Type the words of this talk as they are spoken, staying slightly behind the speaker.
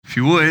If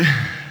you would,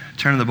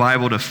 turn the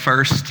Bible to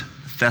 1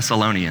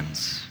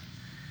 Thessalonians.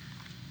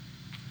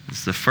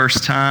 It's the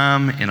first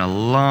time in a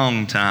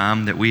long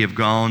time that we have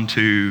gone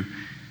to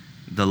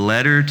the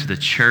letter to the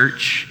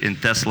church in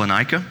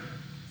Thessalonica.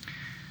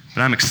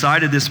 But I'm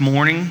excited this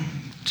morning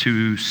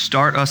to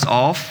start us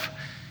off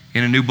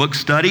in a new book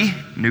study,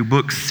 new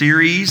book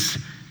series,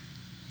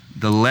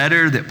 the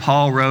letter that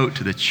Paul wrote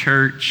to the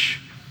church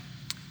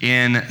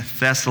in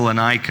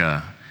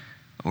Thessalonica,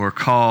 or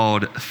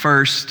called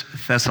 1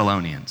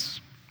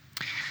 Thessalonians.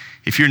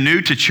 If you're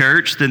new to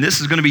church, then this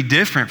is going to be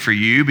different for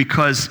you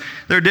because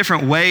there are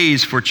different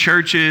ways for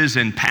churches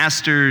and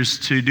pastors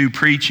to do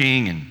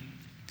preaching, and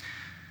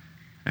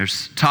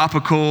there's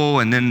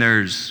topical, and then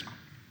there's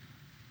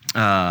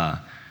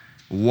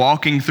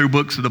walking through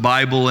books of the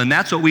Bible, and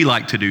that's what we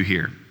like to do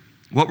here.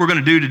 What we're going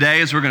to do today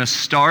is we're going to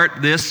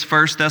start this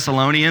 1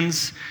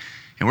 Thessalonians,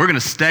 and we're going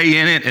to stay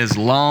in it as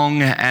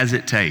long as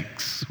it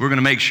takes. We're going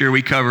to make sure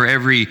we cover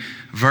every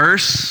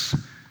verse.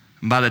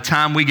 And by the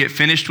time we get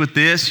finished with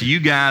this,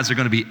 you guys are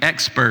going to be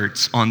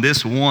experts on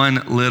this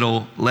one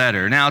little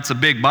letter. Now, it's a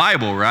big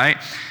Bible, right?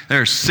 There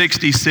are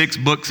 66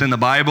 books in the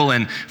Bible,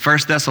 and 1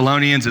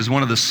 Thessalonians is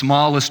one of the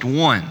smallest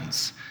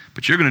ones.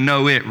 But you're going to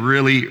know it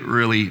really,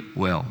 really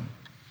well.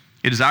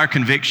 It is our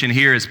conviction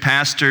here as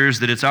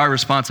pastors that it's our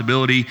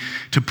responsibility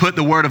to put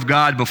the Word of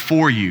God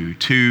before you,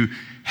 to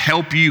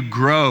help you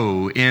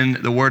grow in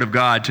the Word of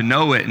God, to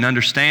know it and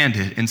understand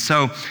it. And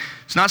so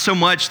it's not so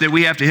much that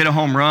we have to hit a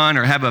home run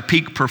or have a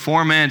peak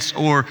performance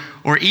or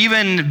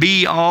even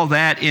be all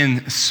that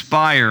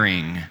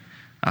inspiring.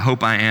 I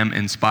hope I am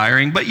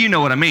inspiring, but you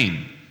know what I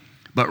mean.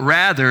 But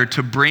rather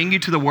to bring you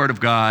to the Word of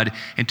God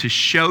and to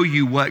show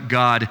you what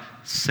God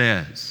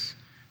says.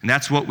 And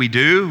that's what we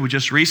do.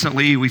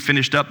 We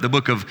finished up the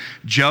book of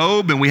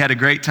Job, and we had a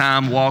great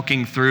time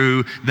walking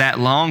through that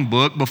long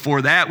book.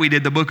 Before that, we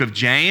did the book of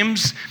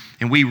James,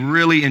 and we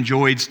really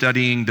enjoyed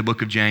studying the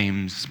book of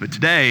James. But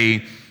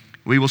today,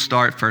 we will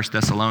start 1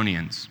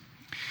 Thessalonians.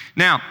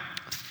 Now,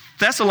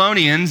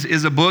 Thessalonians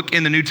is a book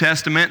in the New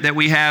Testament that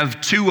we have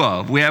two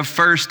of. We have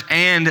 1st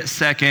and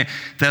 2nd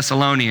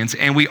Thessalonians,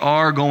 and we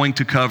are going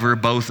to cover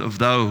both of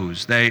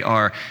those. They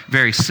are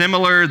very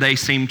similar. They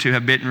seem to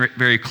have been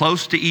very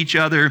close to each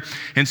other,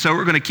 and so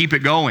we're going to keep it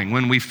going.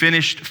 When we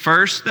finished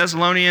 1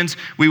 Thessalonians,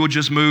 we will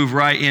just move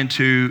right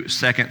into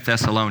 2nd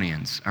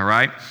Thessalonians, all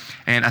right?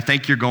 And I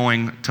think you're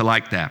going to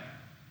like that.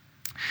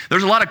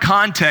 There's a lot of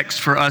context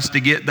for us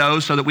to get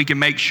those so that we can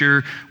make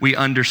sure we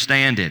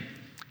understand it.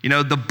 You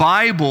know, the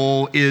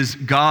Bible is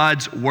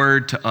God's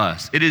word to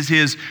us. It is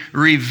His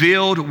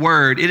revealed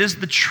word. It is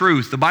the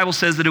truth. The Bible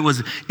says that it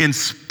was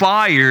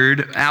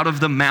inspired out of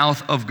the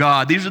mouth of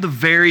God. These are the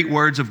very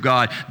words of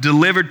God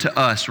delivered to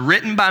us,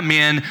 written by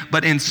men,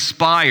 but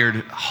inspired,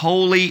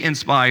 wholly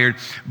inspired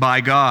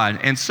by God.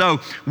 And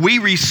so we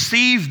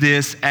receive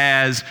this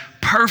as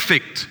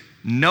perfect,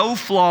 no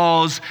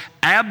flaws,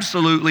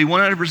 absolutely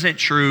 100%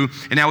 true.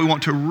 And now we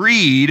want to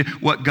read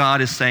what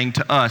God is saying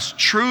to us.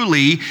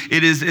 Truly,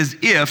 it is as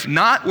if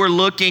not we're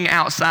looking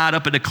outside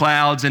up at the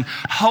clouds and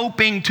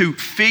hoping to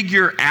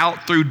figure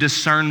out through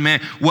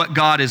discernment what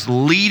God is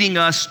leading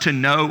us to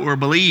know or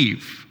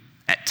believe.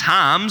 At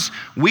times,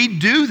 we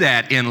do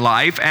that in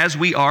life as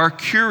we are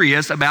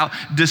curious about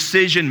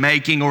decision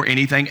making or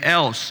anything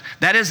else.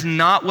 That is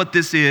not what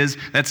this is.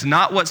 That's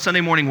not what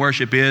Sunday morning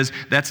worship is.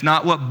 That's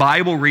not what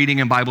Bible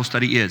reading and Bible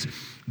study is.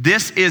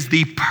 This is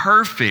the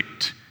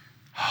perfect,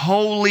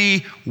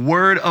 holy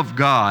Word of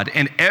God,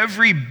 and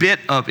every bit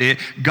of it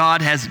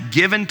God has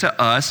given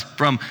to us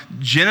from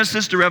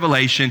Genesis to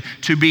Revelation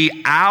to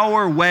be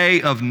our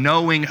way of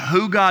knowing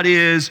who God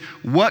is,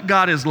 what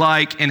God is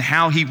like, and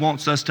how He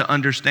wants us to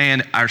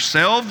understand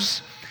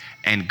ourselves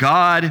and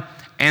God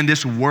and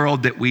this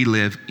world that we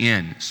live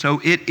in. So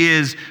it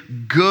is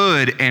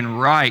good and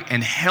right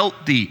and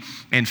healthy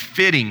and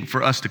fitting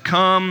for us to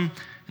come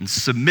and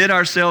submit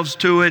ourselves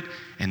to it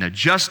and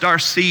adjust our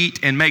seat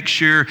and make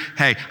sure,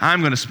 hey, I'm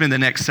going to spend the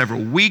next several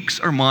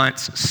weeks or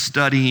months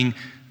studying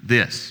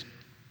this.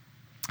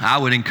 I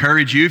would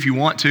encourage you, if you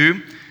want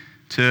to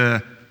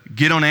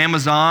get on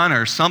Amazon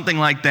or something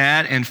like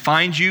that and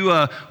find you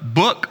a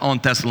book on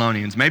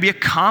Thessalonians, maybe a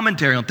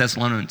commentary on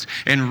Thessalonians,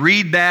 and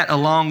read that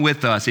along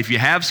with us. If you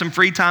have some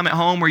free time at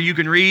home where you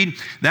can read,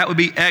 that would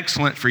be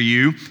excellent for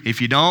you. If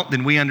you don't,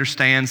 then we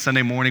understand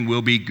Sunday morning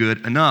will be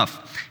good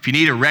enough. If you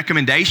need a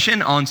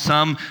recommendation on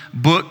some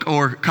book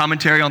or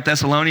commentary on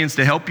Thessalonians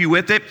to help you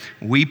with it,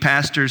 we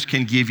pastors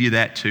can give you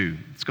that too.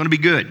 It's going to be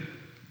good.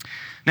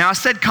 Now, I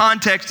said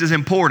context is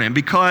important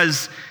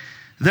because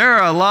there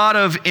are a lot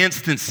of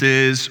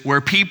instances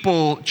where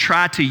people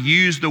try to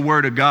use the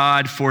Word of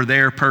God for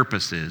their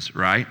purposes,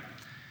 right?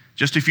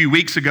 Just a few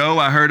weeks ago,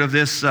 I heard of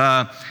this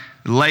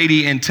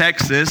lady in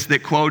Texas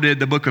that quoted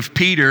the book of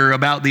Peter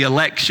about the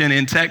election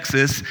in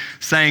Texas,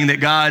 saying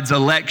that God's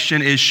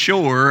election is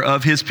sure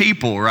of his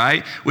people,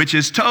 right? Which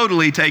is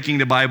totally taking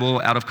the Bible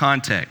out of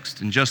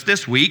context. And just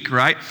this week,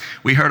 right,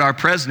 we heard our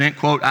president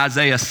quote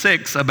Isaiah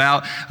 6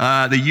 about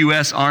the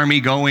U.S. Army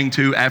going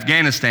to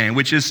Afghanistan,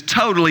 which is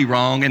totally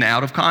wrong and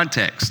out of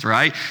context,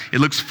 right? It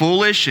looks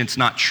foolish, it's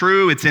not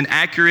true, it's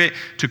inaccurate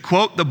to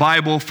quote the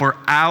Bible for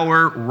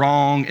our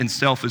wrong and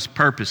selfish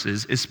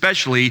purposes,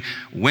 especially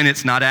when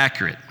it's not accurate.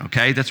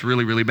 Okay, that's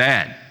really, really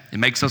bad. It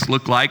makes us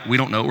look like we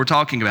don't know what we're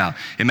talking about.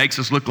 It makes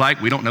us look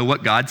like we don't know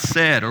what God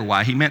said or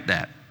why he meant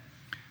that.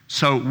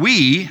 So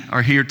we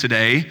are here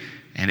today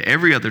and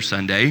every other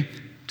Sunday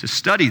to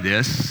study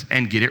this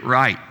and get it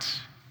right.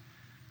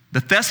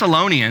 The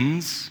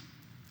Thessalonians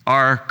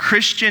are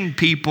Christian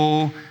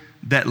people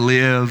that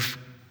live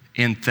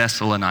in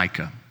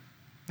Thessalonica.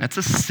 That's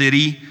a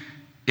city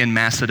in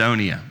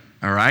Macedonia,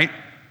 all right?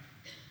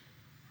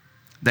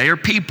 They are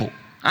people.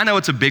 I know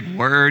it's a big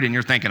word, and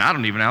you're thinking, I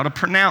don't even know how to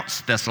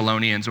pronounce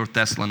Thessalonians or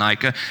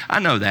Thessalonica. I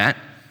know that,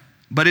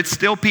 but it's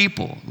still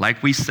people.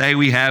 Like we say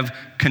we have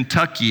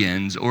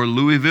Kentuckians or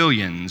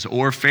Louisvillians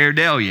or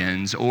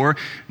Fairdalians or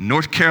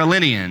North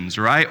Carolinians,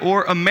 right?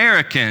 Or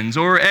Americans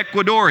or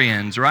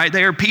Ecuadorians, right?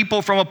 They are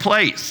people from a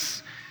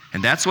place,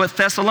 and that's what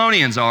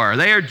Thessalonians are.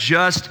 They are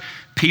just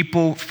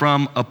people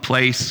from a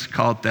place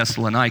called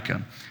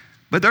Thessalonica,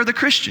 but they're the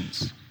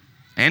Christians,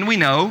 and we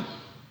know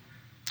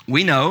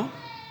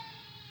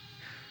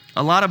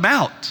a lot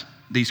about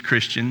these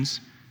Christians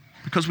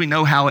because we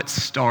know how it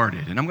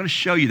started. And I'm going to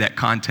show you that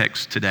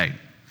context today.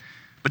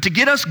 But to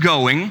get us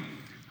going,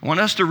 I want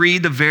us to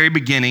read the very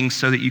beginning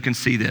so that you can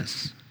see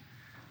this.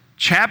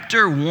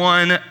 Chapter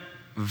 1,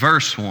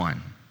 verse 1.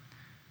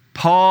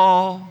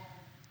 Paul,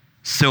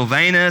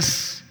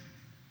 Silvanus,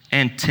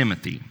 and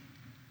Timothy.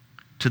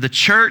 To the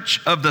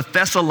church of the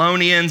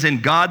Thessalonians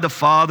in God the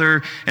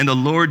Father and the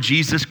Lord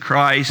Jesus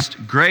Christ,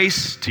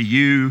 grace to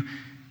you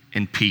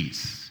and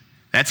peace.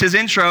 That's his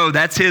intro.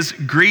 That's his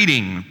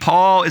greeting.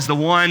 Paul is the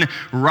one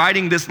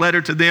writing this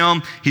letter to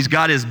them. He's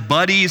got his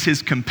buddies,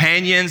 his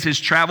companions, his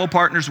travel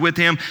partners with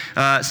him,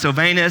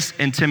 Silvanus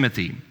and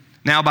Timothy.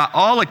 Now, by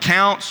all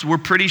accounts, we're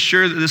pretty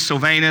sure that this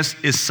Silvanus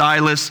is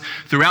Silas.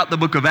 Throughout the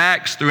book of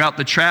Acts, throughout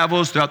the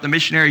travels, throughout the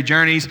missionary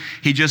journeys,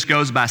 he just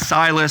goes by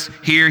Silas.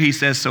 Here he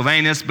says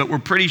Silvanus, but we're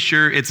pretty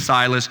sure it's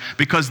Silas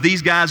because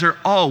these guys are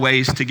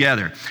always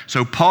together.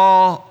 So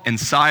Paul and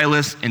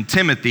Silas and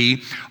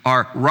Timothy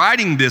are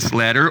writing this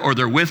letter, or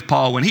they're with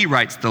Paul when he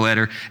writes the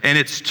letter, and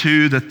it's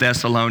to the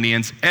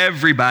Thessalonians.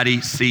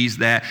 Everybody sees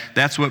that.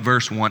 That's what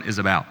verse 1 is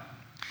about.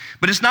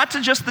 But it's not to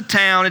just the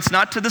town, it's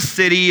not to the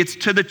city, it's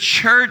to the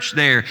church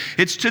there.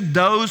 It's to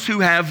those who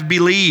have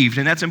believed,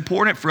 and that's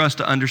important for us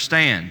to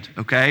understand,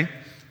 okay?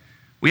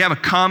 We have a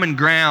common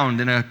ground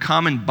and a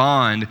common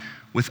bond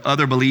with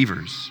other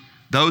believers.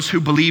 Those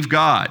who believe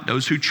God,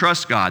 those who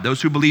trust God,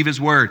 those who believe his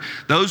word,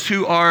 those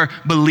who are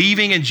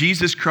believing in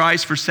Jesus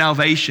Christ for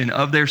salvation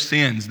of their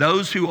sins,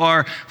 those who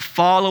are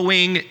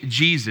following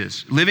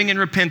Jesus, living in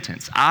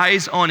repentance,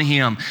 eyes on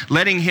him,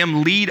 letting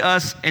him lead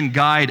us and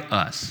guide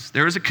us.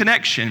 There is a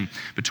connection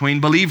between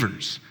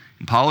believers.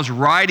 And Paul is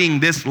writing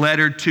this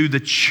letter to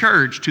the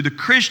church, to the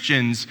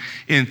Christians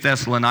in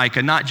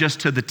Thessalonica, not just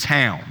to the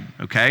town,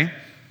 okay?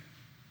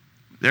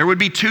 There would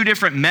be two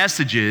different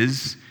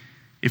messages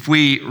if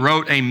we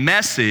wrote a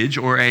message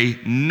or a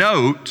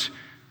note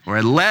or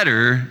a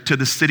letter to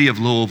the city of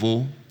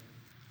Louisville,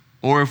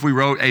 or if we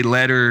wrote a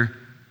letter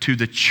to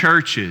the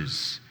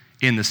churches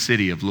in the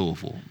city of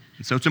Louisville.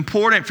 And so it's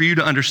important for you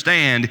to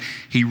understand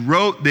he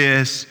wrote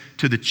this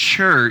to the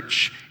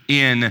church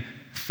in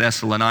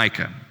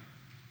Thessalonica.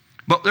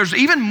 But there's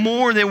even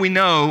more than we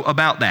know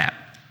about that.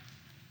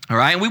 All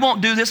right, and we won't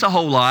do this a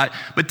whole lot,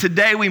 but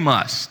today we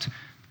must.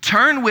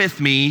 Turn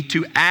with me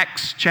to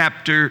Acts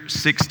chapter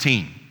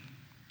 16.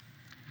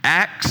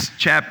 Acts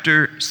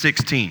chapter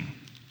 16.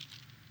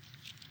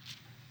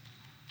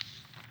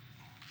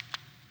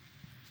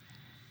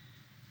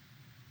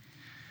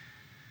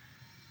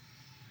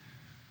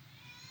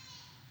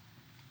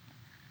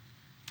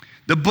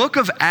 The book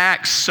of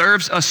Acts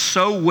serves us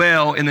so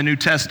well in the New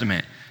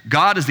Testament.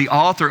 God is the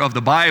author of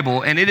the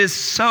Bible, and it is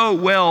so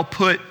well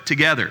put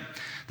together.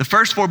 The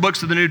first four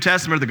books of the New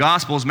Testament are the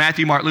Gospels,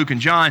 Matthew, Mark, Luke,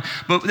 and John.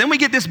 But then we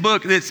get this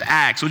book that's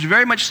Acts, which is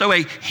very much so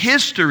a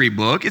history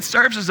book. It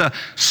serves as a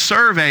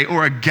survey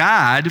or a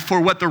guide for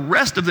what the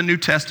rest of the New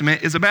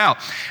Testament is about.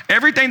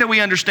 Everything that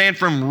we understand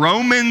from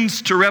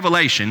Romans to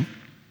Revelation,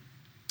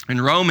 and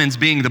Romans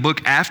being the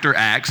book after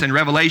Acts, and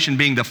Revelation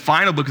being the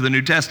final book of the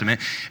New Testament,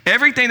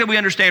 everything that we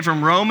understand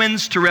from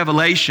Romans to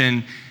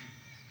Revelation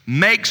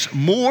makes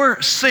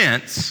more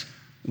sense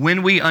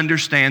when we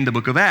understand the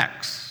book of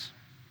Acts.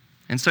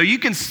 And so you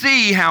can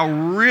see how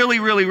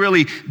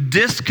really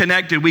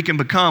disconnected we can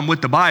become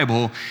with the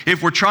Bible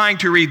if we're trying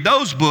to read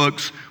those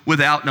books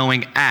without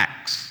knowing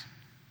Acts.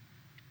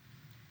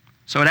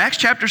 So at Acts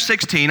chapter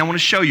 16, I want to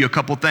show you a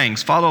couple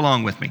things. Follow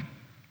along with me.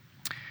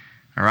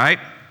 All right?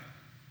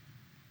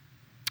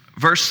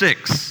 Verse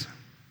 6,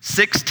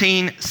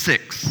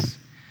 16:6.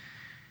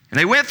 And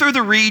they went through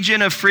the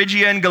region of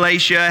Phrygia and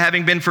Galatia,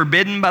 having been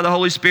forbidden by the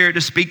Holy Spirit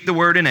to speak the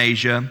word in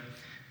Asia.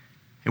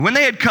 And when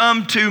they had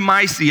come to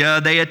Mysia,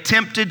 they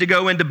attempted to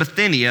go into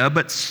Bithynia,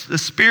 but the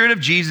Spirit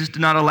of Jesus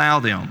did not allow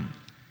them.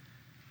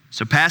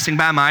 So passing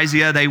by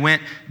Mysia, they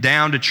went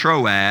down to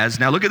Troas.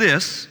 Now look at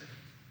this.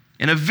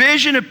 And a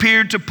vision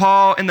appeared to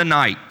Paul in the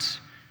night.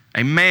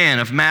 A man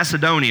of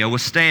Macedonia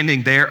was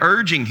standing there,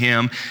 urging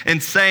him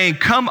and saying,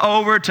 "Come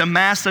over to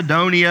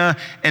Macedonia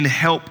and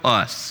help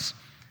us."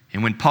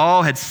 And when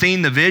Paul had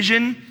seen the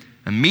vision,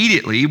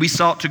 immediately we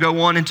sought to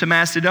go on into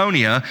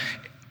Macedonia,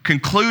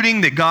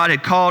 concluding that God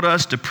had called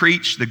us to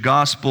preach the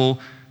gospel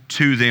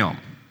to them.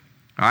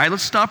 All right,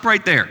 let's stop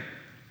right there.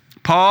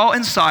 Paul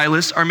and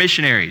Silas are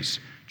missionaries,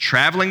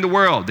 traveling the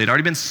world. They'd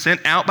already been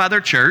sent out by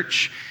their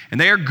church,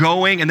 and they are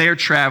going and they are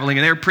traveling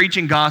and they're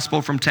preaching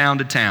gospel from town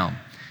to town.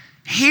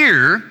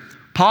 Here,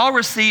 Paul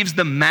receives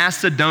the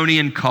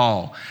Macedonian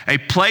call, a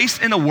place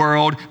in the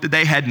world that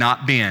they had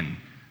not been.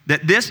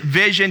 That this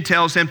vision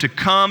tells him to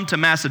come to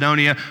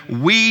Macedonia.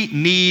 We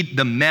need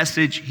the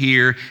message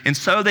here. And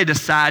so they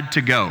decide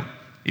to go.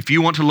 If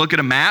you want to look at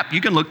a map,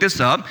 you can look this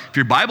up. If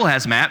your Bible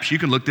has maps, you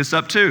can look this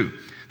up too.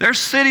 There are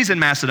cities in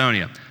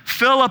Macedonia.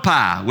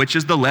 Philippi, which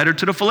is the letter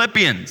to the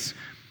Philippians.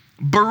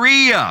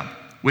 Berea,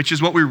 which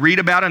is what we read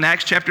about in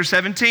Acts chapter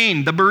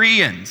 17, the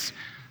Bereans.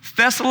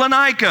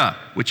 Thessalonica,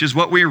 which is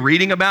what we're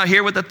reading about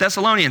here with the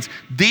Thessalonians.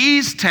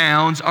 These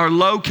towns are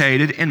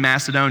located in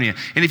Macedonia.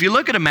 And if you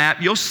look at a map,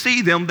 you'll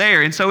see them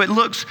there. And so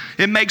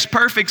it makes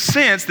perfect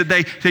sense that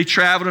they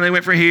traveled and they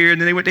went from here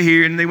and then they went to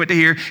here and they went to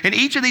here. And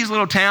each of these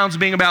little towns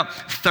being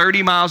about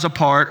 30 miles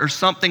apart or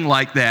something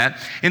like that.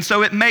 And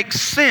so it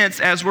makes sense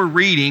as we're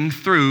reading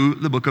through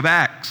the book of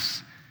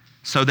Acts.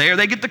 So there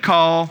they get the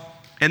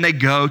call and they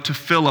go to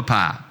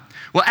Philippi.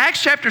 Well,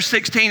 Acts chapter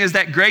 16 is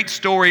that great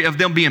story of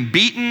them being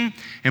beaten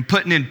and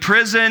put in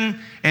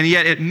prison, and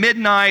yet at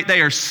midnight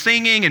they are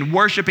singing and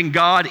worshiping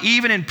God,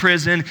 even in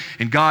prison,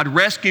 and God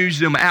rescues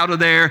them out of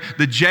there.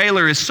 The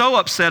jailer is so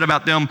upset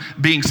about them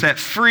being set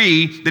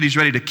free that he's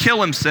ready to kill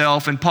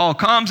himself, and Paul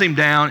calms him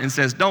down and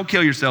says, "Don't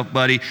kill yourself,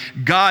 buddy.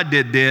 God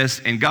did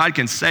this, and God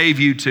can save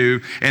you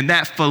too." And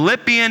that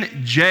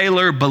Philippian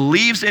jailer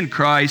believes in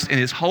Christ, and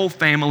his whole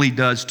family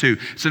does too.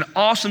 It's an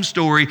awesome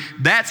story.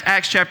 That's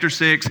Acts chapter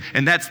 6,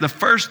 and that's the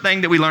first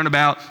thing that we learn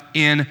about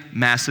in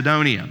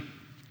Macedonia.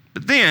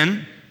 But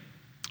then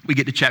we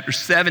get to chapter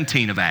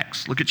 17 of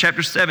Acts. Look at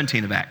chapter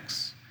 17 of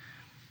Acts.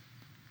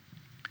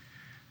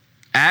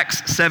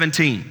 Acts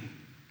 17.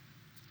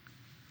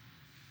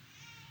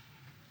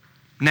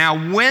 Now,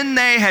 when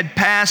they had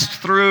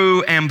passed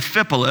through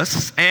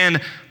Amphipolis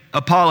and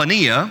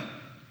Apollonia,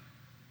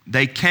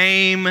 they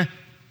came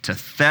to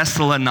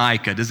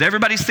Thessalonica. Does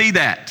everybody see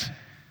that?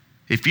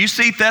 If you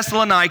see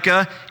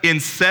Thessalonica in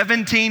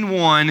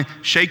 17:1,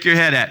 shake your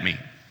head at me.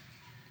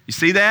 You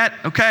see that?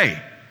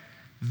 Okay.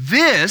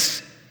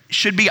 This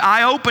should be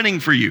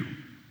eye-opening for you.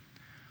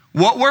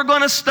 What we're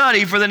going to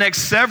study for the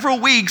next several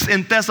weeks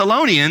in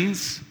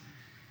Thessalonians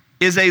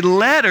is a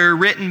letter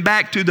written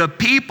back to the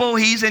people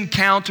he's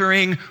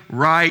encountering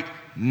right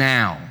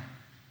now.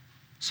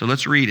 So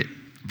let's read it.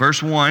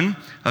 Verse 1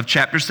 of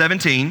chapter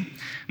 17.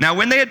 Now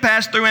when they had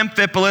passed through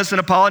Amphipolis and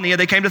Apollonia,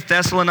 they came to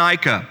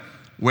Thessalonica,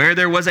 where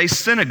there was a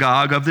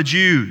synagogue of the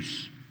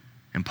Jews.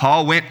 And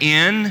Paul went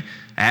in,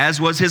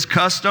 as was his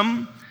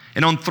custom,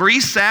 and on 3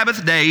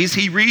 Sabbath days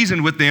he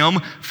reasoned with them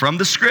from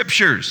the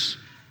Scriptures,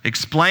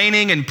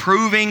 explaining and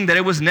proving that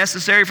it was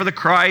necessary for the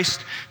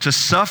Christ to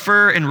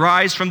suffer and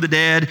rise from the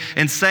dead,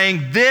 and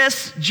saying,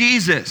 "This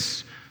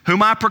Jesus,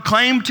 whom I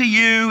proclaim to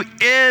you,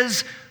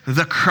 is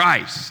the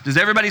Christ." Does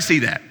everybody see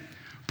that?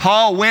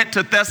 Paul went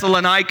to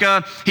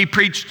Thessalonica. He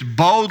preached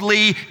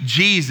boldly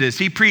Jesus.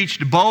 He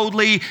preached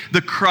boldly the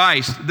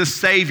Christ, the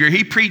Savior.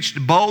 He preached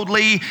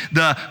boldly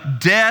the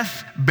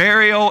death,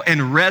 burial,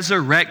 and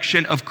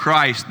resurrection of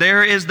Christ.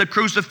 There is the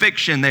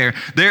crucifixion there.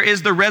 There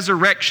is the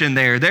resurrection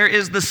there. There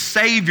is the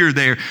Savior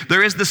there.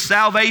 There is the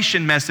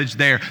salvation message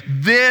there.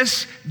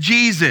 This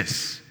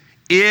Jesus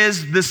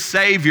is the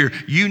Savior.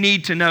 You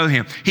need to know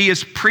him. He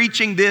is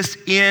preaching this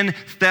in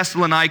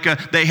Thessalonica.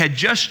 They had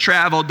just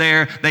traveled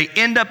there. They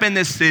end up in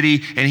this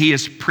city, and he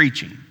is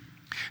preaching.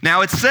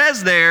 Now, it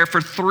says there for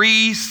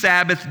 3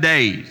 Sabbath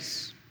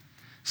days.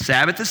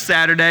 Sabbath is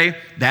Saturday.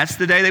 That's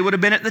the day they would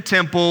have been at the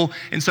temple.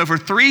 And so for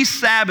 3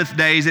 Sabbath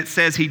days, it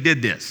says he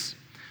did this.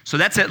 So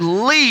that's at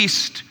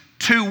least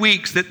 2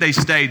 weeks that they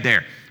stayed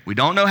there. We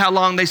don't know how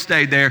long they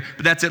stayed there,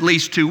 but that's at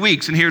least 2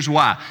 weeks. And here's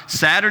why.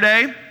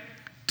 Saturday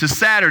to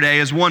Saturday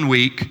is 1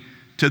 week.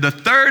 To the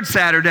 3rd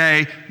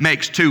Saturday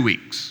makes 2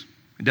 weeks.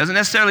 It doesn't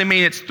necessarily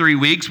mean it's 3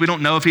 weeks. We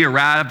don't know if he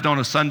arrived on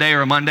a Sunday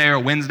or a Monday or a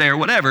Wednesday or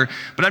whatever.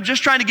 But I'm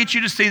just trying to get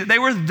you to see that they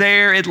were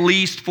there at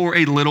least for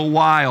a little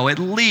while, at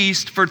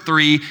least for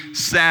 3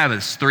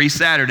 Sabbaths, 3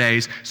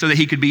 Saturdays, so that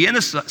he could be in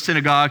the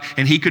synagogue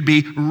and he could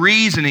be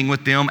reasoning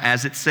with them,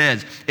 as it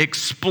says,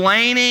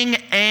 explaining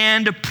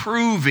and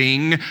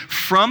proving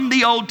from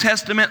the Old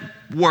Testament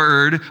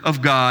word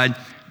of God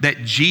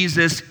that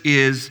Jesus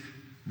is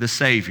the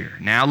Savior.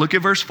 Now look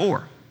at verse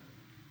 4.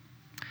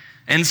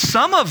 And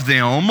some of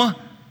them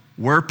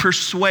were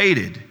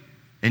persuaded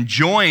and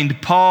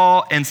joined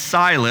Paul and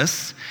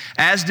Silas,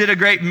 as did a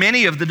great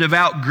many of the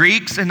devout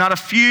Greeks and not a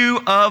few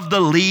of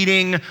the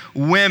leading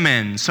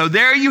women. So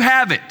there you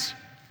have it.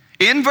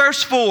 In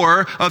verse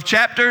 4 of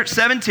chapter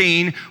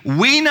 17,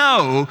 we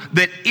know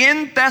that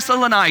in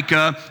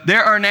Thessalonica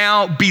there are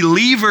now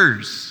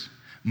believers,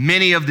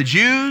 many of the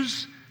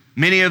Jews,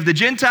 many of the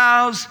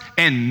Gentiles,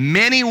 and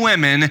many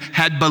women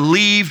had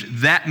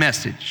believed that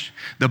message.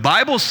 The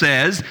Bible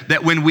says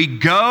that when we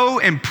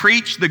go and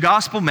preach the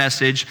gospel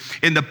message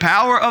in the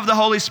power of the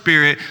Holy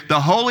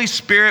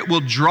Spirit will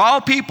draw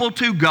people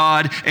to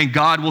God and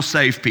God will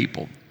save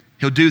people.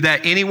 He'll do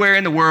that anywhere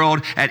in the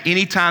world at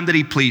any time that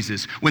he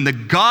pleases. When the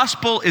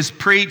gospel is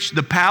preached,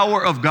 the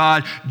power of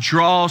God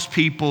draws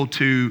people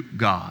to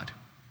God.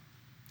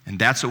 And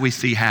that's what we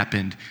see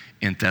happened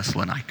in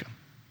Thessalonica.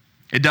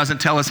 It doesn't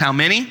tell us how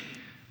many,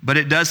 but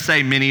it does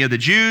say many of the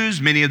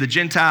Jews, many of the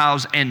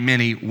Gentiles, and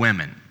many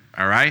women.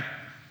 All right?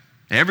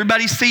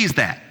 Everybody sees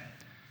that.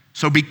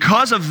 So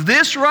because of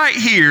this right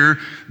here,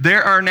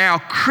 there are now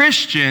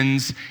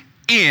Christians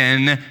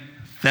in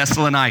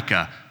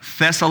Thessalonica,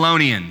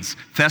 Thessalonians,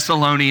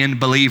 Thessalonian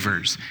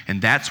believers.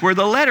 And that's where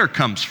the letter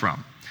comes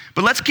from.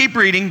 But let's keep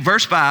reading,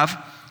 verse 5.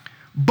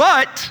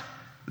 But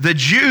the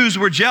Jews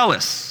were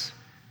jealous,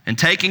 and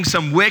taking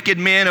some wicked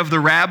men of the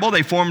rabble,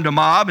 they formed a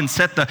mob and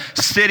set the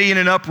city in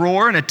an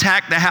uproar and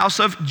attacked the house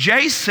of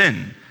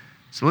Jason.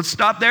 So let's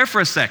stop there for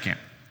a second.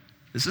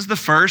 This is the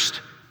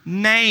first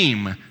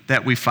name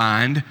that we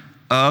find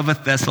of a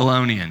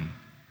Thessalonian.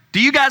 Do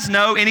you guys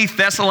know any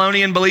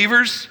Thessalonian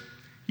believers?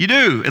 You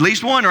do, at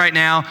least one right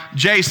now,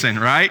 Jason,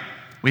 right?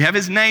 We have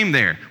his name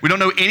there. We don't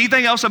know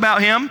anything else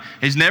about him.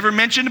 He's never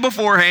mentioned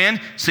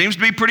beforehand. Seems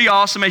to be pretty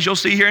awesome, as you'll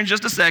see here in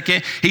just a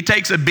second. He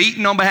takes a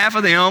beating on behalf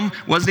of them.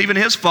 Wasn't even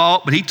his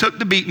fault, but he took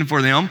the beating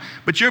for them.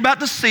 But you're about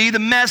to see the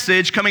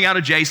message coming out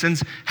of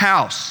Jason's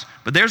house.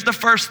 But there's the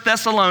first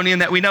Thessalonian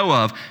that we know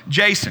of,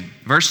 Jason.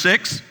 Verse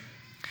 6.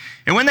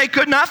 And when they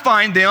could not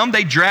find them,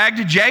 they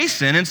dragged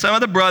Jason and some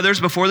of the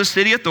brothers before the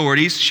city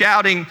authorities,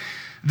 shouting,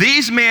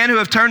 "These men who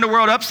have turned the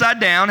world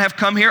upside down have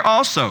come here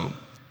also.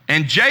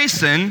 And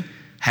Jason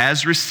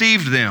has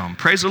received them."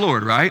 Praise the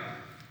Lord, right?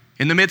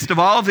 In the midst of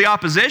all of the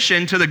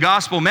opposition to the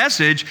gospel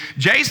message,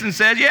 Jason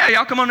said, "Yeah,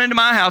 y'all come on into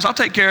my house. I'll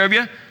take care of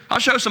you. I'll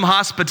show some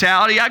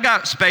hospitality. I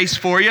got space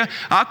for you.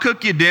 I'll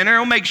cook you dinner.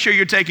 I'll make sure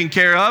you're taken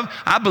care of.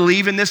 I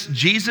believe in this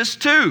Jesus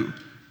too."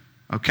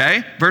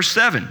 Okay, verse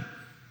 7.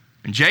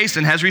 And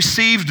Jason has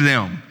received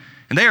them,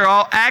 and they are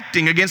all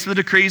acting against the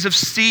decrees of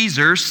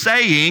Caesar,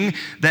 saying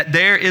that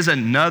there is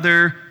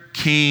another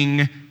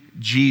King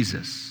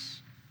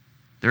Jesus.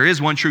 There is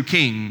one true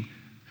king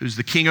who's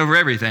the king over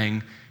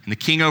everything and the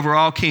king over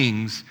all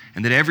kings,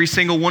 and that every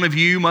single one of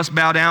you must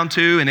bow down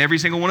to, and every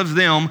single one of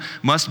them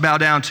must bow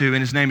down to,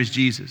 and his name is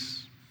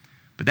Jesus.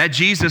 But that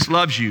Jesus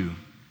loves you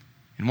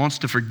and wants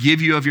to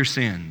forgive you of your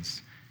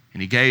sins,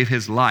 and he gave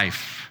his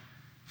life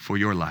for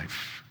your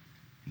life.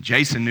 And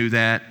Jason knew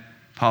that.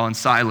 Paul and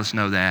Silas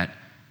know that,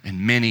 and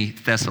many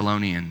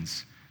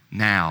Thessalonians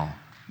now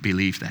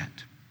believe that.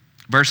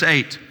 Verse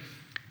 8,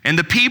 and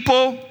the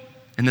people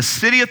and the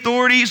city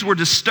authorities were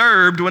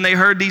disturbed when they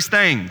heard these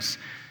things.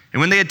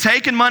 And when they had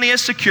taken money as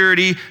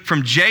security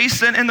from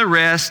Jason and the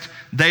rest,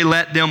 they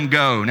let them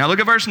go. Now look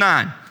at verse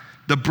 9.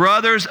 The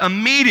brothers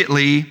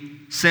immediately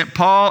sent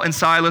Paul and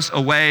Silas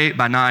away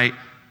by night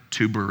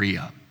to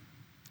Berea.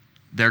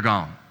 They're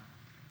gone.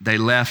 They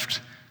left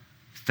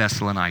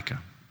Thessalonica.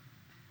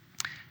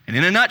 And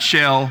in a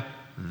nutshell,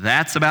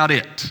 that's about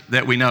it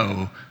that we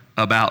know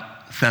about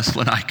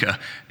Thessalonica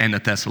and the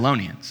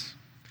Thessalonians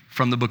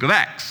from the book of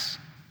Acts.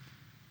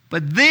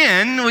 But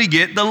then we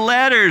get the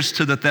letters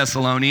to the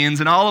Thessalonians,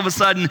 and all of a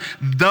sudden,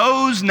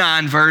 those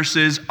 9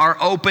 verses are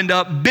opened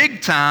up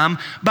big time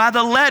by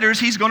the letters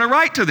he's going to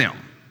write to them.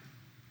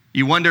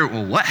 You wonder,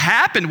 well, what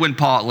happened when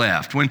Paul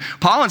left? When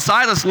Paul and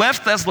Silas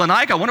left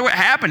Thessalonica, I wonder what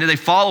happened. Did they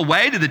fall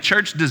away? Did the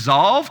church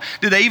dissolve?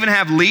 Did they even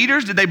have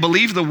leaders? Did they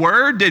believe the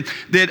word? Did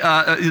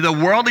the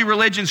worldly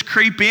religions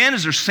creep in?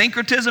 Is there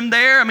syncretism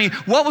there? I mean,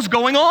 what was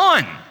going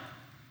on?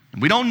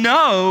 We don't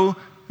know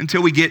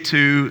until we get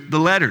to the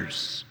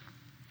letters.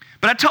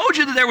 But I told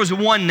you that there was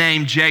one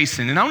named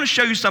Jason, and I want to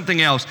show you something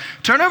else.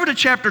 Turn over to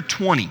chapter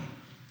 20.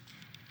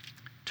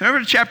 Turn over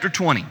to chapter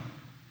 20.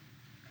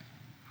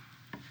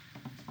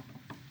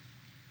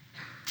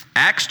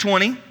 Acts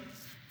 20,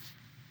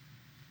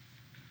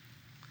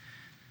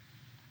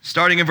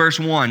 starting in verse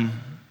 1.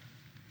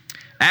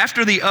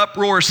 After the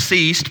uproar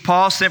ceased,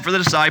 Paul sent for the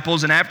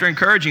disciples, and after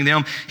encouraging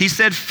them, he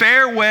said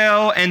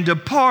farewell and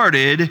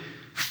departed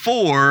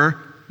for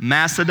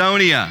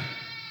Macedonia.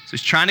 So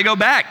he's trying to go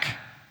back.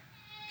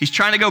 He's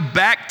trying to go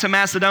back to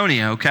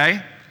Macedonia,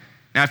 okay?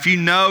 Now, if you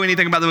know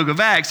anything about the book of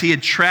Acts, he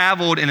had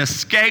traveled and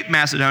escaped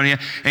Macedonia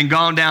and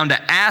gone down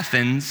to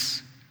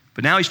Athens,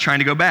 but now he's trying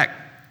to go back.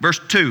 Verse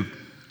 2.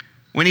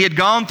 When he had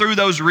gone through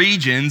those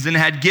regions and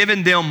had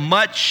given them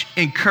much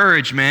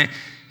encouragement,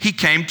 he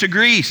came to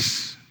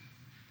Greece.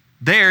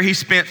 There he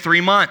spent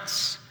 3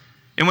 months.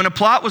 And when a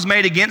plot was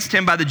made against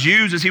him by the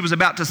Jews as he was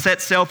about to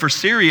set sail for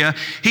Syria,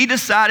 he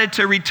decided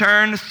to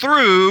return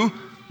through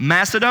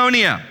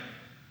Macedonia.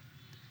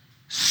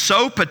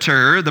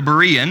 Sopater, the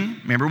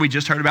Berean, remember we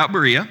just heard about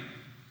Berea,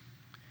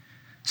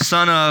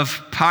 son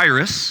of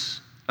Pyrrhus,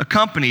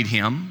 accompanied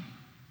him.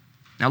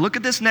 Now look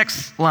at this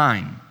next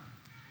line.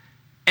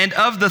 And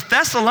of the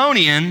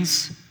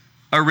Thessalonians,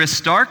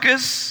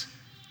 Aristarchus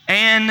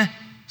and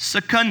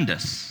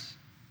Secundus.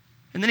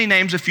 And then he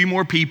names a few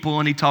more people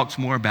and he talks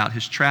more about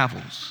his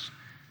travels.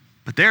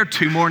 But there are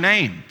two more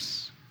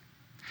names.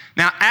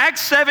 Now,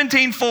 Acts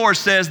 17:4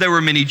 says there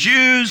were many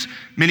Jews,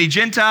 many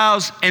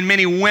Gentiles, and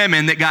many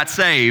women that got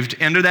saved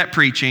under that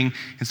preaching.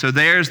 And so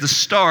there's the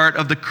start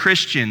of the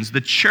Christians,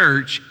 the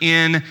church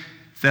in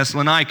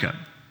Thessalonica.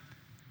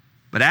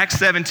 But Acts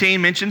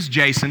 17 mentions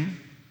Jason,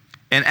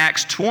 and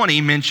Acts 20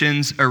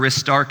 mentions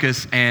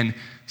Aristarchus and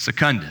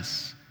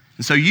Secundus.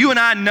 And so you and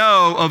I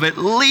know of at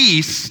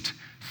least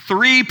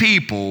 3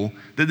 people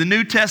that the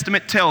New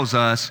Testament tells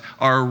us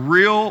are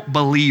real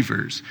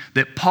believers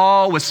that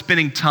Paul was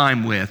spending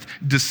time with,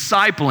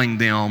 discipling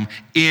them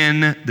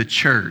in the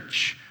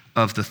church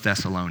of the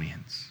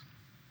Thessalonians.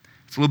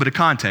 It's a little bit of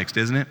context,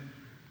 isn't it?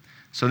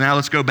 So now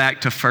let's go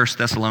back to 1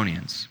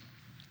 Thessalonians.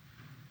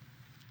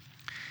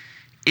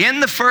 In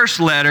the first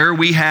letter,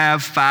 we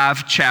have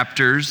 5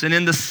 chapters, and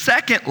in the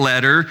second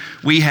letter,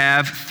 we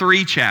have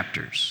 3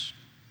 chapters.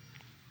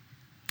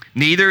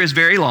 Neither is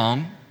very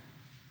long.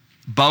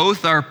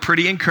 Both are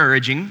pretty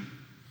encouraging.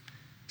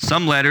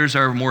 Some letters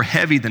are more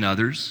heavy than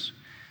others.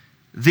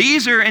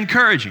 These are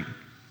encouraging.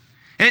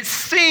 And it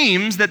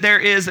seems that there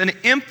is an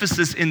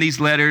emphasis in these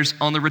letters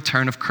on the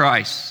return of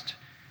Christ.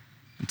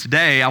 And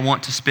today I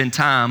want to spend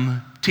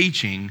time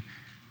teaching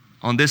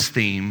on this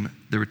theme,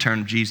 the return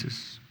of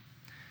Jesus.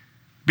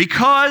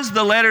 Because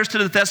the letters to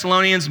the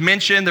Thessalonians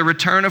mention the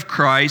return of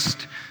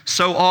Christ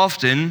so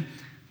often,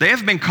 they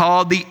have been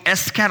called the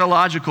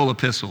eschatological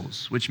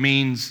epistles, which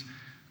means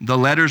the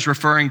letters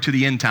referring to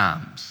the end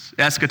times.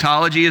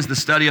 Eschatology is the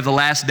study of the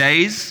last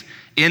days,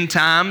 end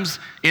times,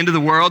 end of the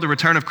world, the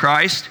return of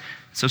Christ.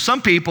 So some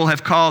people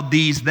have called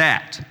these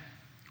that.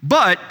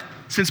 But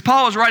since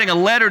Paul is writing a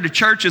letter to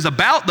churches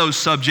about those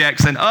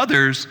subjects and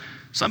others,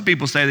 some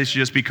people say they should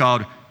just be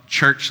called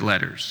church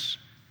letters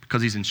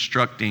because he's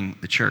instructing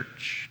the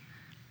church.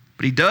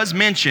 But he does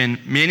mention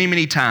many,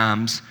 many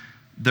times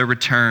the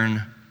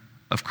return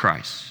of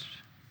Christ.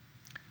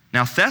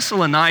 Now,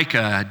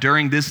 Thessalonica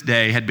during this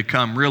day had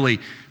become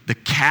really the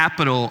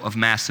capital of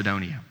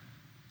Macedonia.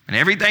 And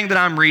everything that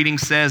I'm reading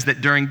says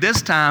that during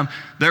this time,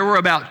 there were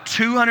about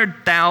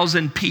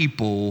 200,000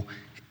 people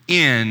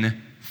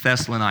in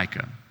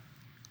Thessalonica,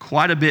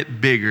 quite a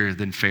bit bigger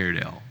than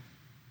Fairdale.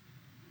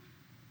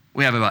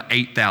 We have about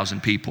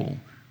 8,000 people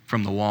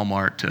from the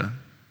Walmart to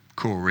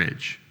Coral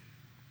Ridge.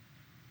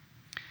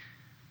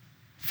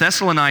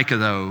 Thessalonica,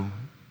 though,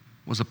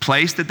 was a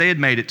place that they had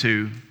made it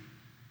to.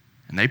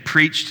 And they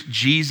preached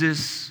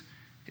Jesus,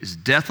 his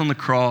death on the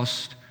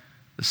cross,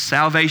 the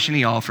salvation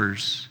he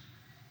offers,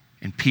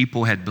 and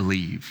people had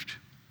believed.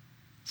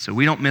 So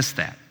we don't miss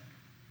that.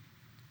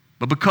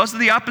 But because of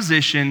the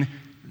opposition,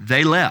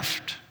 they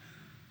left.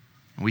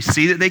 And we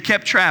see that they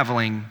kept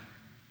traveling,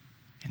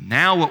 and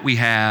now what we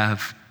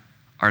have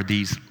are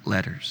these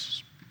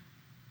letters.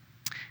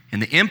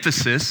 And the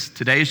emphasis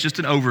today is just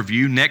an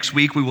overview. Next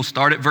week we will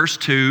start at verse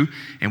 2,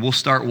 and we'll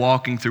start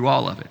walking through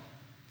all of it.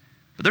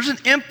 But there's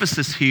an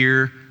emphasis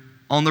here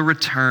on the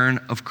return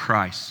of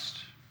Christ.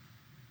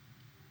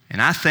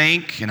 And I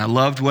think, and I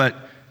loved what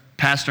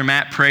Pastor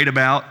Matt prayed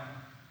about,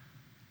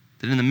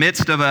 that in the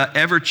midst of an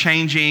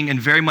ever-changing and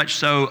very much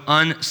so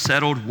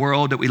unsettled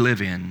world that we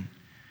live in,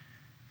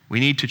 we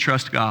need to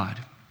trust God.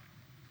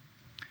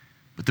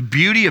 But the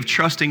beauty of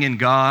trusting in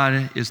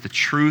God is the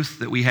truth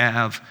that we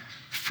have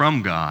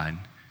from God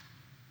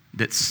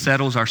that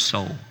settles our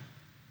soul,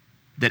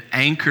 that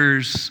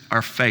anchors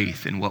our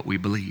faith in what we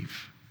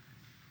believe.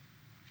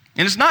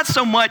 And it's not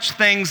so much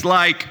things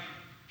like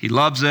he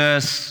loves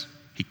us,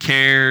 he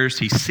cares,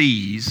 he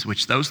sees,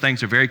 which those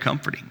things are very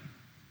comforting.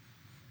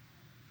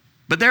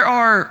 But there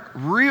are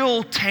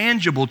real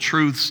tangible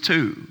truths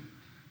too,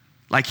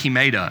 like he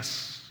made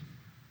us.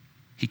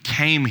 He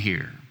came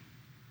here.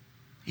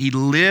 He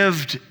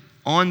lived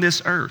on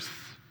this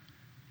earth,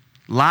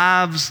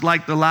 lives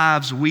like the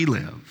lives we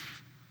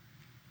live.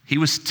 He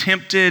was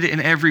tempted in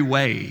every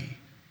way.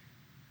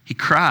 He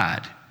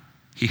cried.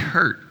 He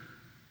hurt.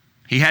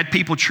 He had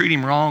people treat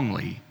him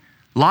wrongly.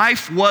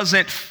 Life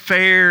wasn't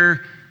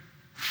fair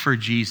for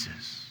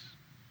Jesus.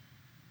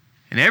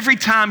 And every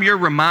time you're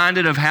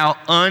reminded of how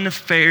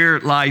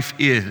unfair life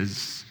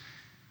is,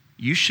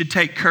 you should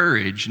take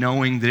courage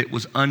knowing that it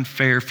was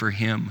unfair for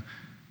him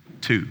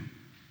too.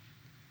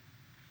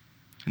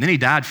 And then he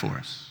died for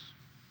us.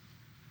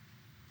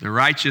 The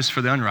righteous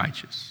for the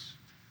unrighteous,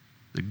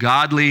 the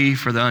godly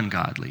for the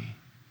ungodly,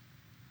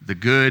 the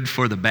good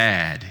for the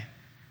bad,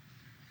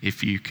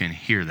 if you can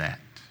hear that.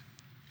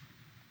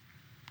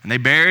 And they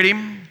buried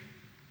him,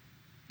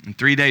 and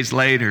 3 days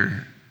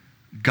later,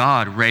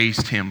 God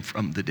raised him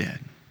from the dead.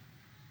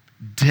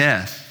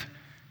 Death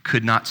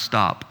could not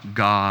stop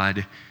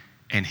God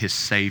and his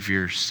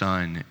Savior,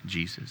 Son,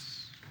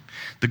 Jesus.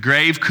 The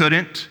grave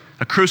couldn't.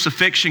 A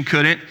crucifixion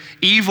couldn't.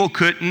 Evil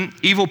couldn't.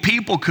 Evil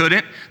people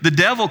couldn't. The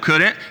devil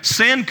couldn't.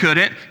 Sin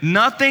couldn't.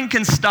 Nothing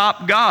can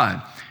stop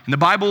God. And the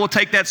Bible will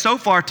take that so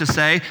far to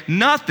say,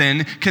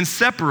 nothing can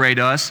separate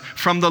us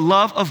from the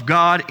love of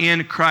God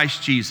in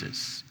Christ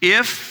Jesus.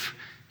 If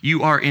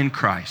you are in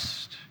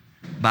Christ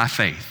by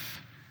faith,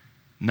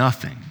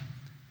 nothing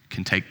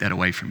can take that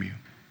away from you.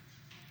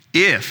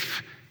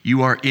 If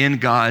you are in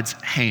God's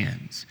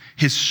hands,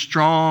 his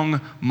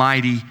strong,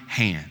 mighty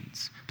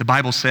hands, the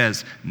Bible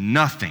says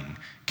nothing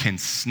can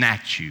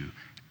snatch you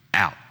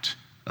out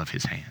of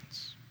his hands.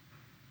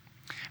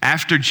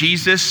 After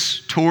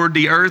Jesus toured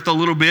the earth a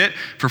little bit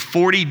for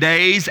 40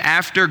 days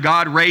after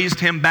God raised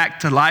him back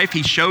to life,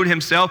 he showed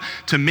himself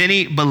to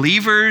many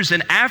believers.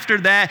 And after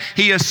that,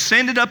 he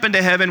ascended up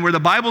into heaven where the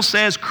Bible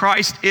says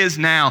Christ is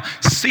now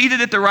seated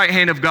at the right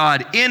hand of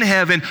God in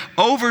heaven,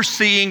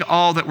 overseeing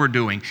all that we're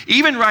doing.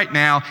 Even right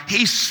now,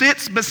 he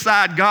sits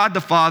beside God the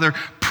Father,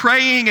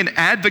 praying and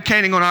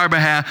advocating on our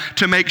behalf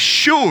to make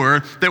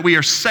sure that we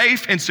are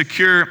safe and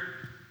secure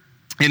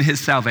in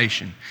his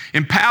salvation,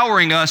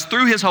 empowering us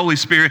through his Holy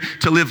Spirit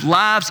to live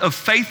lives of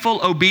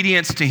faithful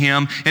obedience to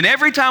him. And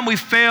every time we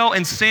fail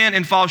and sin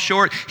and fall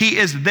short, he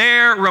is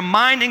there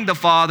reminding the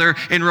Father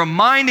and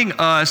reminding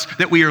us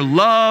that we are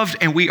loved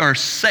and we are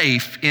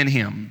safe in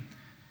him.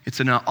 It's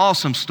an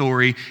awesome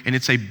story, and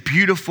it's a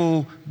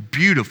beautiful,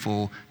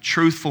 beautiful,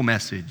 truthful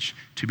message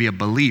to be a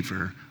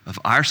believer of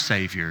our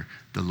Savior,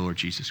 the Lord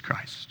Jesus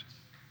Christ.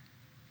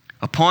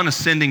 Upon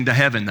ascending to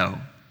heaven, though,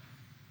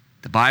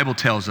 the Bible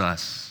tells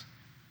us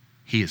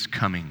he is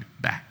coming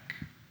back.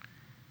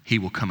 He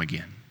will come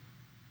again.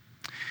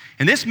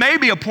 And this may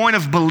be a point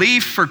of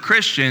belief for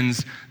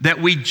Christians that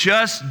we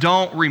just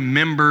don't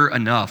remember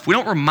enough. We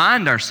don't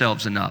remind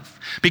ourselves enough.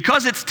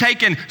 Because it's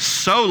taken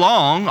so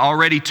long,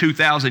 already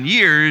 2,000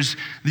 years,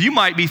 you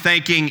might be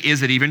thinking,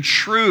 is it even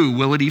true?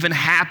 Will it even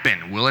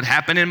happen? Will it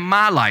happen in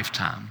my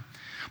lifetime?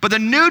 But the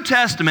New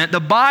Testament, the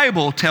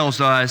Bible tells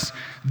us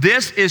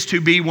this is to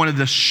be one of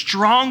the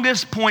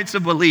strongest points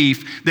of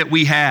belief that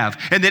we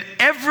have, and that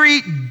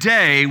every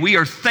day we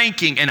are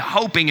thinking and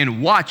hoping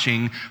and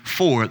watching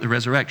for the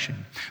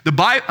resurrection.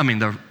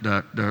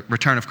 The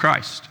return of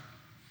Christ.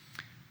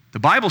 The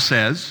Bible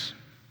says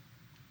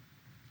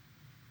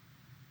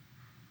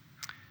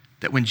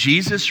that when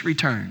Jesus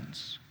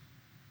returns,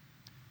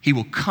 he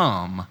will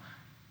come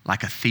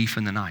like a thief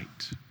in the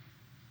night.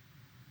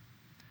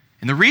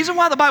 And the reason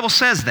why the Bible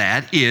says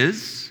that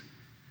is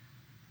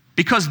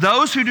because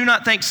those who do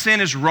not think sin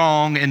is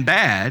wrong and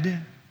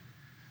bad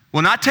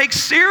will not take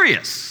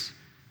serious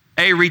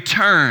a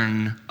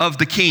return of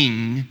the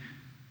King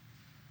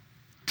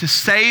to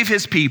save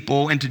his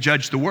people and to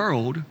judge the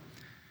world.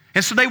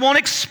 And so they won't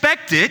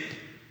expect it,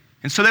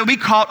 and so they'll be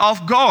caught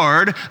off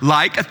guard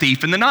like a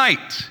thief in the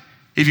night.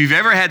 If you've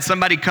ever had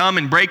somebody come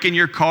and break in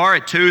your car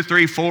at 2,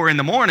 3, 4 in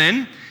the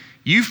morning,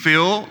 you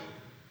feel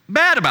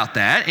bad about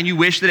that, and you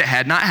wish that it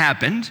had not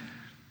happened.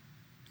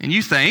 And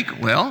you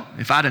think, well,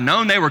 if I'd have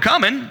known they were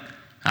coming,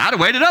 I'd have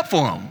waited up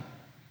for them.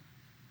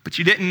 But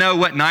you didn't know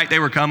what night they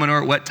were coming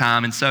or at what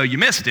time, and so you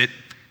missed it,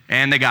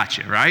 and they got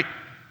you, right?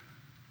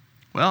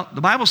 Well,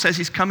 the Bible says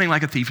he's coming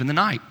like a thief in the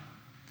night.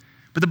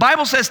 But the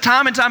Bible says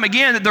time and time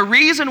again that the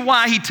reason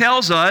why he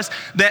tells us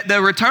that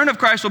the return of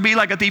Christ will be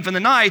like a thief in the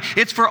night,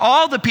 it's for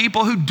all the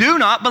people who do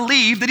not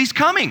believe that he's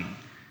coming.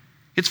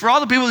 It's for all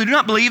the people who do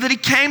not believe that he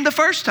came the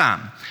first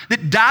time,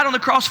 that died on the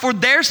cross for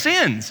their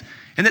sins,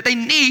 and that they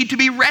need to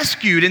be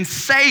rescued and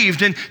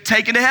saved and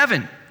taken to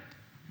heaven.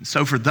 And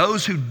so for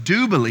those who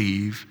do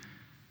believe,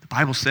 the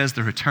Bible says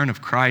the return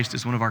of Christ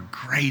is one of our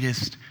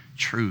greatest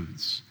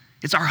truths.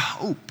 It's our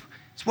hope.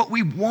 It's what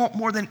we want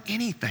more than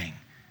anything,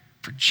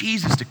 for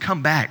Jesus to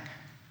come back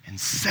and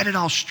set it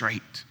all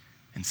straight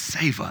and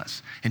save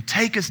us and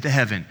take us to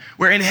heaven,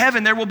 where in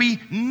heaven there will be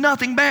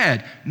nothing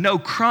bad. No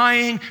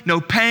crying,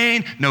 no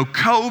pain, no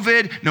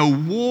COVID, no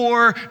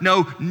war,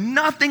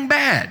 nothing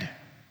bad.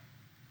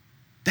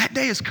 That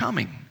day is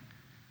coming,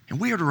 and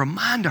we are to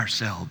remind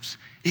ourselves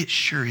it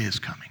sure is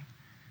coming,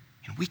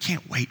 and we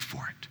can't wait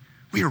for it.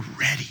 We are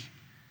ready.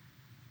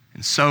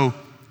 And so,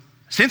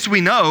 since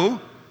we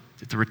know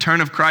that the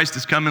return of Christ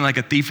is coming like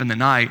a thief in the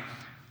night,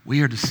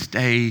 we are to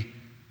stay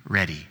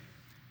ready.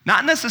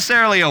 Not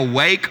necessarily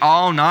awake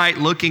all night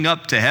looking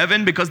up to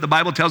heaven, because the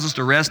Bible tells us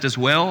to rest as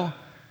well,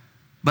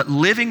 but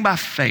living by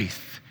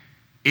faith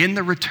in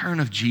the return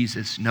of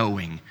Jesus,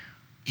 knowing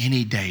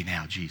any day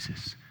now,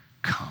 Jesus,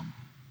 come.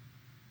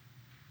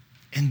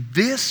 And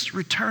this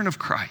return of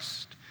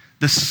Christ,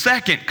 the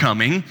second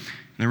coming, and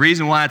the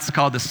reason why it's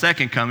called the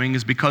second coming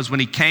is because when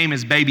he came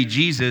as baby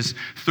Jesus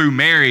through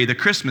Mary, the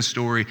Christmas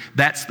story,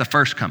 that's the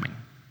first coming.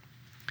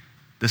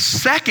 The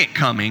second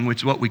coming,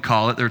 which is what we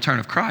call it, the return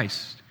of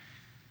Christ,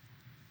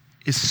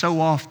 is so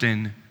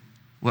often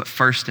what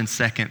 1st and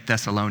 2nd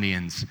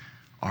Thessalonians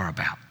are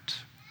about.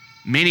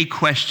 Many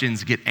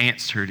questions get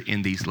answered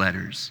in these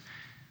letters.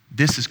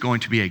 This is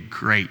going to be a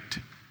great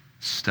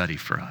study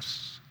for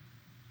us.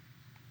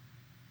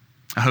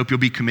 I hope you'll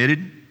be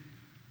committed.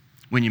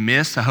 When you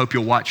miss, I hope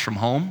you'll watch from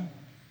home.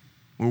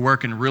 We're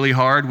working really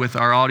hard with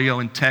our audio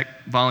and tech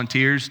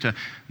volunteers to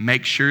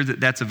make sure that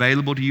that's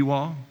available to you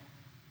all.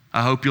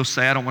 I hope you'll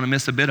say, I don't want to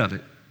miss a bit of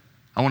it.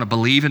 I want to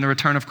believe in the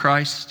return of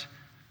Christ.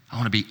 I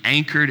want to be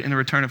anchored in the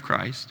return of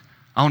Christ.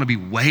 I want to be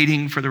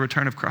waiting for the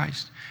return of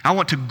Christ. I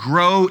want to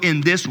grow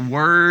in this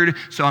word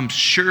so I'm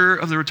sure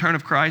of the return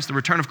of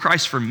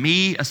Christ for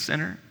me, a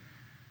sinner.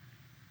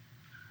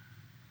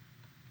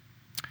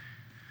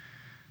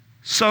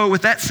 So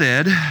with that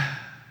said, I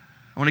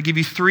want to give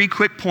you 3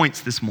 quick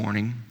points this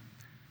morning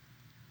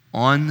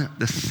on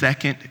the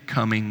second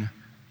coming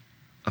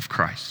of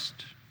Christ.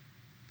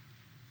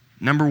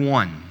 Number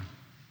 1,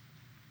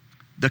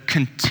 the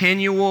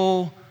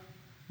continual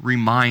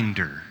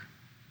reminder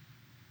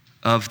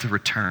of the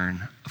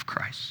return of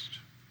Christ.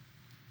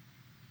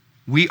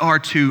 We are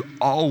to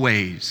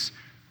always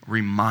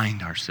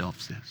remind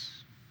ourselves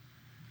this.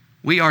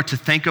 We are to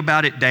think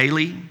about it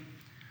daily.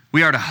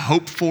 We are to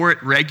hope for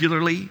it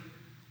regularly.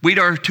 We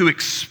are to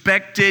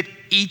expect it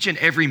each and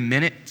every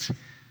minute.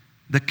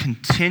 The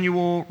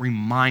continual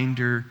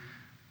reminder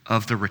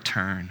of the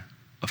return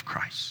of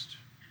Christ.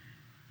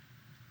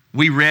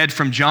 We read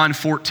from John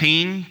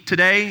 14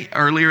 today,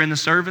 earlier in the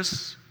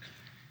service.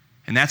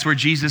 And that's where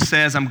Jesus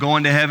says, I'm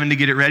going to heaven to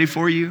get it ready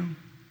for you,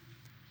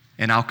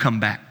 and I'll come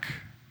back.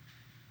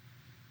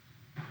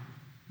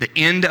 The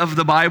end of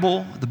the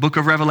Bible, the book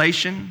of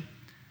Revelation,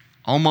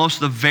 almost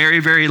the very,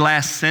 very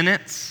last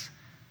sentence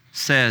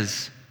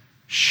says,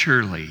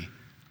 surely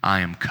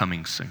I am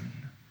coming soon.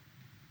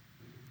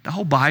 The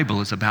whole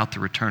Bible is about the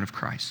return of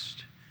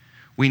Christ.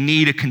 We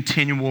need a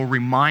continual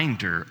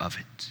reminder of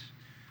it.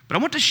 But I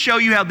want to show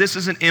you how this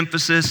is an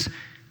emphasis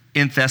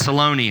in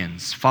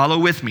Thessalonians. Follow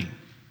with me.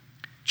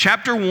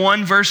 Chapter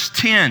 1, verse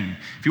 10.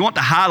 If you want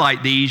to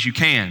highlight these, you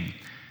can.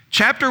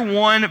 Chapter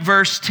 1,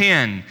 verse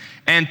 10.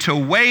 And to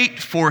wait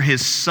for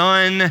his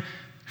Son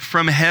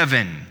from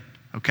heaven.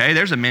 Okay,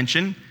 there's a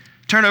mention.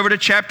 Turn over to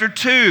chapter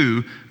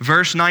 2,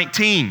 verse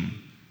 19.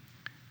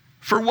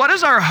 For what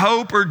is our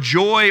hope or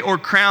joy or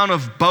crown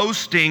of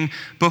boasting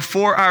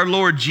before our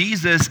Lord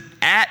Jesus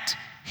at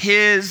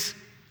his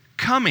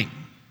coming?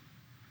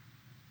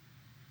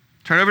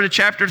 Turn over to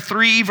chapter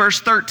 3,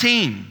 verse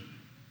 13.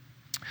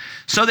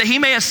 So that he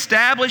may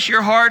establish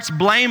your hearts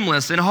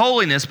blameless in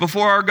holiness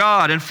before our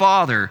God and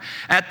Father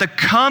at the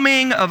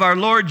coming of our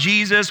Lord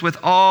Jesus with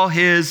all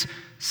his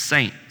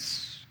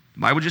saints.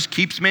 The Bible just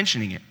keeps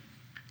mentioning it.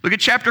 Look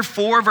at chapter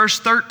 4, verse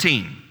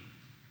 13.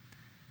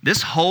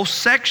 This whole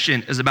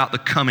section is about the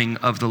coming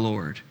of the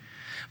Lord.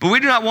 But we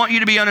do not want you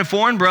to be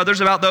uninformed,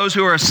 brothers, about those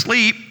who are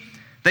asleep,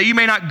 that you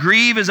may not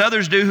grieve as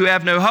others do who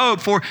have no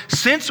hope. For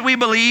since we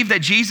believe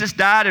that Jesus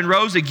died and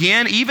rose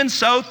again, even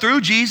so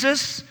through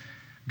Jesus,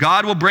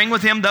 God will bring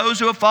with him those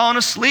who have fallen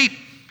asleep.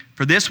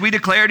 For this we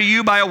declare to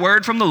you by a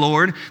word from the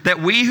Lord, that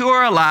we who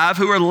are alive,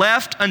 who are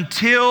left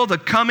until the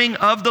coming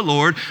of the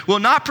Lord, will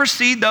not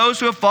precede those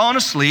who have fallen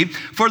asleep.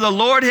 For the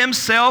Lord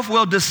himself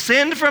will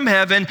descend from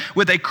heaven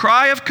with a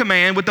cry of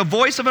command, with the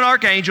voice of an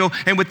archangel,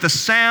 and with the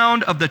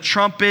sound of the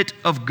trumpet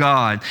of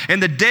God.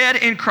 And the dead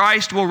in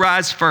Christ will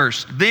rise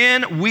first.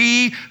 Then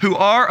we who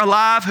are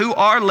alive, who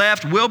are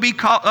left, will be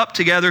caught up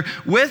together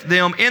with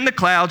them in the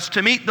clouds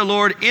to meet the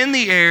Lord in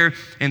the air.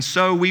 And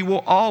so we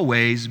will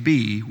always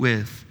be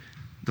with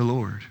the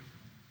Lord.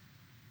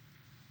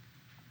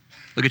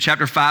 Look at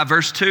chapter 5,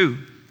 verse 2.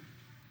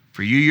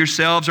 For you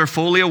yourselves are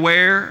fully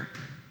aware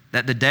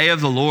that the day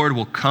of the Lord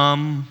will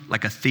come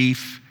like a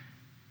thief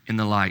in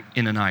the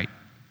night.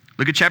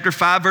 Look at chapter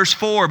 5, verse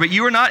 4. But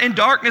you are not in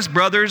darkness,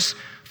 brothers,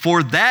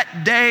 for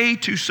that day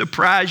to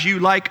surprise you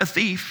like a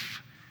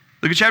thief.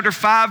 Look at chapter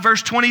 5,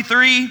 verse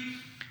 23.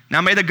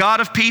 Now may the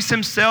God of peace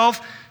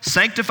himself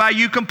sanctify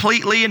you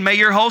completely, and may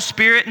your whole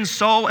spirit and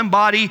soul and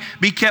body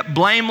be kept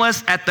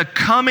blameless at the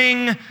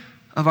coming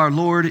of our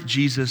Lord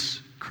Jesus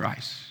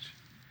Christ.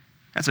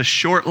 That's a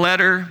short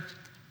letter,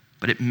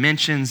 but it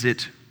mentions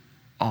it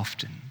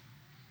often.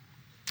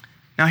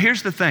 Now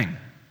here's the thing.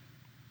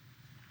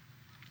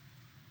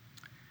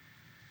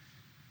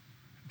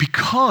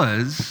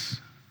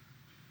 Because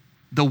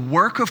the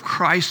work of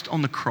Christ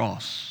on the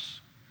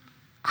cross,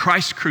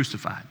 Christ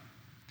crucified,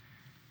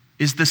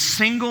 is the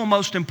single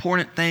most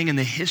important thing in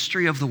the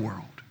history of the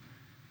world.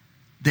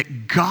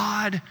 That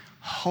God,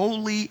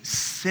 holy,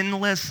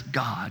 sinless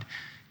God,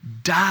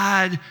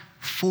 died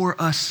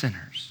for us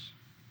sinners.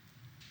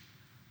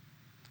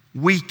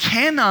 We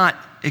cannot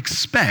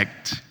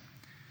expect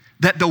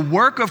that the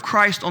work of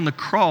Christ on the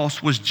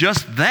cross was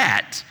just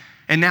that,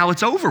 and now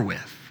it's over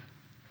with,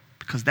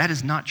 because that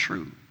is not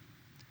true.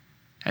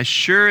 As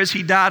sure as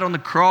he died on the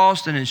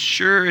cross and as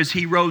sure as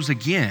he rose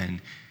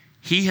again,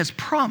 he has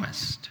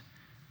promised,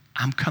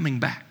 I'm coming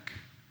back.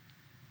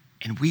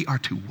 And we are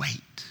to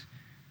wait.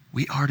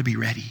 We are to be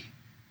ready.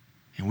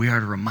 And we are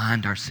to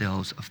remind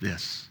ourselves of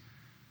this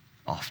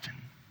often.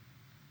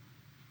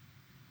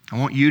 I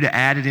want you to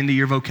add it into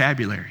your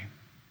vocabulary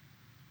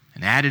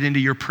and add it into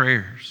your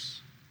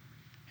prayers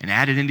and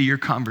add it into your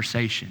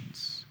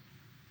conversations.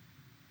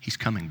 He's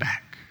coming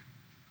back.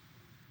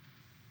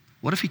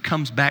 What if he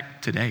comes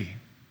back today?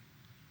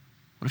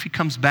 What if he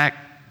comes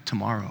back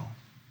tomorrow?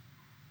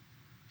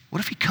 What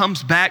if he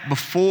comes back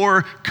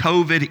before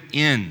COVID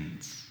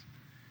ends?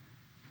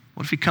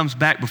 What if he comes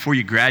back before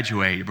you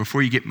graduate, or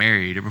before you get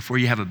married, or before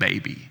you have a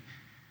baby?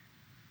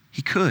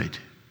 He could.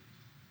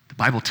 The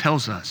Bible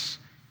tells us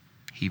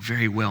he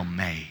very well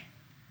may.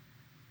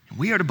 And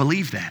we are to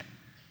believe that,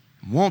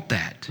 want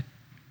that,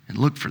 and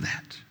look for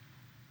that.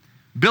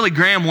 Billy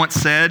Graham once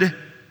said,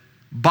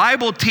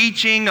 Bible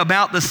teaching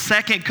about the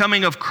second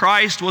coming of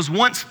Christ was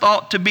once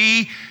thought to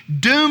be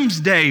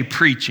doomsday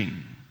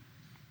preaching,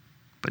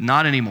 but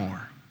not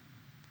anymore.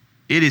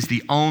 It is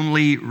the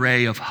only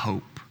ray of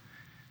hope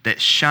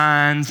that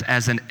shines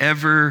as an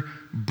ever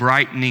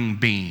brightening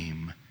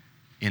beam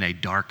in a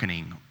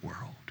darkening world.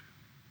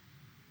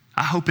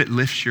 I hope it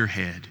lifts your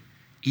head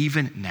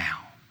even now.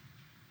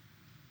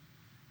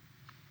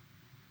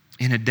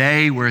 In a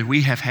day where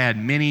we have had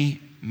many,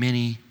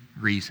 many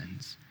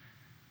reasons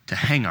to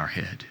hang our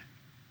head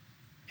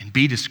and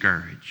be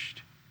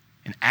discouraged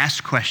and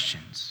ask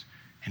questions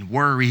and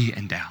worry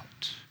and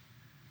doubt.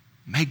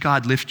 May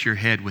God lift your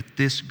head with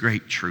this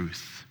great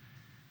truth.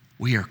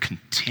 We are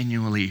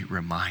continually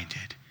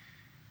reminded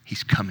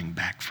he's coming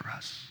back for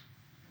us.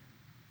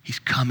 He's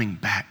coming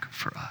back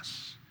for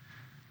us,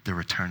 the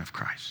return of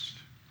Christ.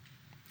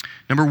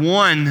 Number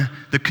one,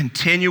 the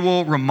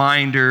continual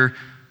reminder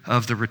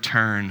of the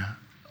return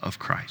of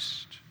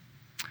Christ.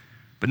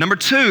 But number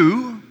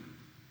two,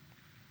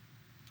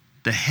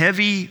 the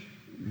heavy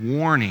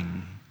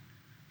warning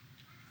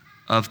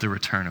of the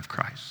return of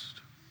Christ.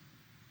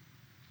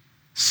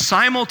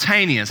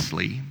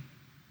 Simultaneously,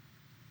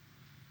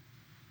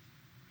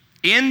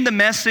 in the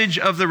message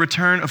of the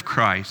return of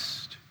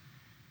Christ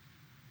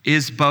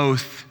is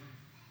both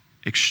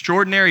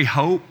extraordinary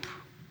hope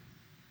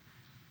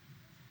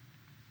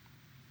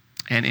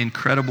and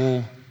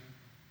incredible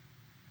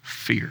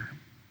fear.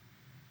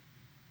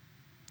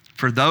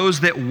 For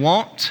those that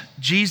want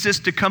Jesus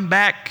to come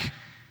back,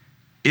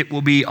 it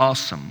will be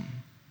awesome.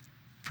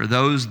 For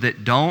those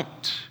that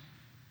don't,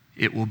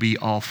 it will be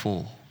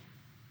awful.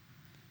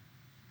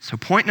 So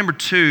point number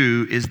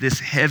two is this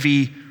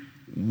heavy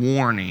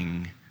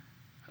warning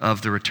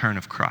of the return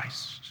of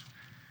Christ.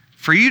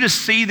 For you to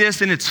see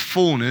this in its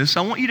fullness,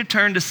 I want you to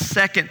turn to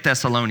 2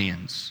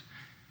 Thessalonians.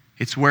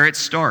 It's where it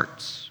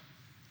starts.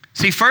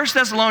 See, 1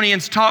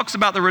 Thessalonians talks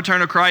about the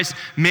return of Christ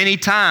many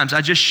times.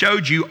 I just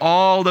showed you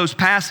all those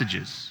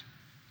passages.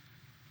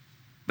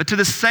 But to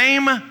the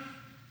same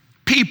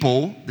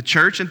people, the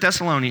church in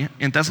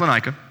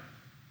Thessalonica,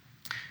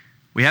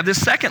 we have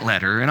this second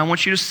letter, and I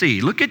want you to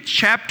see. Look at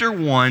chapter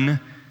 1,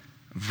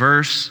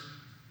 verse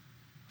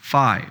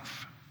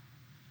 5.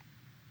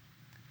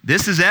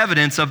 This is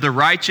evidence of the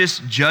righteous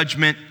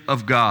judgment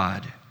of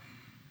God,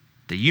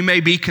 that you may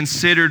be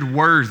considered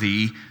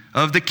worthy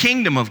of the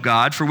kingdom of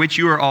God, for which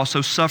you are also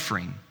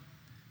suffering.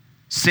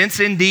 Since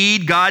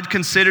indeed God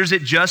considers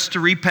it just to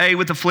repay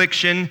with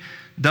affliction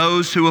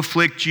those who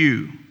afflict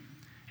you,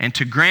 and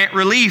to grant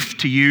relief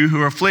to you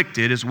who are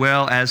afflicted as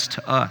well as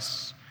to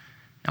us.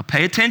 Now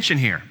pay attention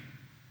here.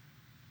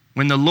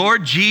 When the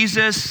Lord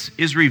Jesus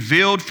is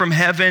revealed from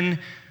heaven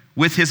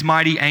with his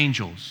mighty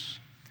angels,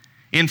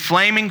 in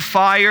flaming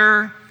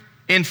fire,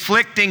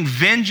 inflicting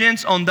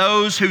vengeance on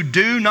those who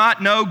do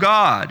not know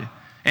God,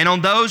 and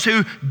on those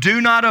who do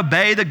not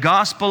obey the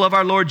gospel of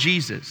our Lord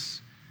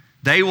Jesus,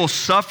 they will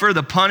suffer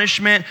the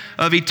punishment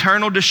of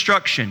eternal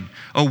destruction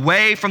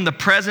away from the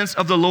presence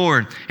of the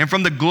Lord and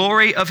from the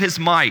glory of his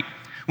might,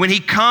 when he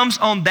comes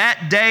on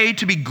that day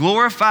to be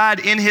glorified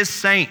in his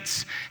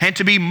saints and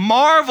to be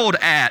marveled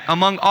at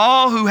among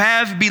all who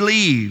have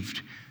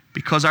believed,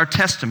 because our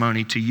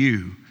testimony to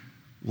you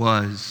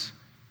was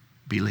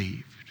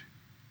believed.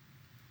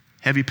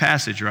 Heavy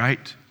passage,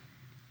 right?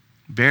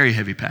 Very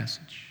heavy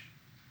passage.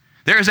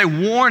 There is a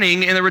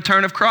warning in the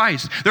return of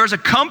Christ. There is a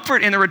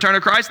comfort in the return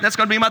of Christ, and that's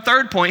going to be my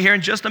third point here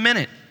in just a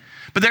minute.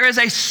 But there is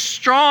a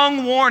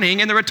strong warning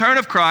in the return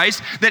of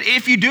Christ that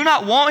if you do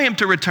not want him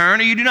to return,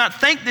 or you do not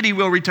think that he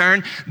will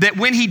return, that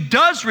when he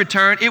does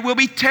return, it will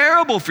be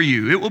terrible for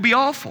you. It will be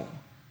awful.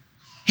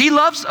 He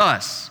loves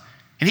us.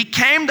 And he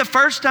came the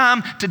first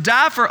time to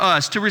die for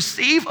us, to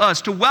receive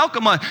us, to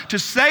welcome us, to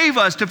save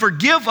us, to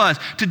forgive us,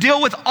 to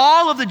deal with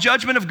all of the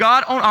judgment of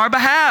God on our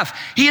behalf.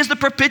 He is the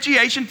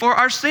propitiation for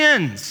our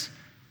sins.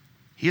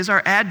 He is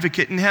our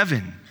advocate in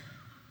heaven.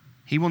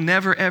 He will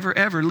never, ever,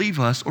 ever leave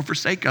us or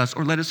forsake us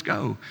or let us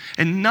go.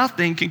 And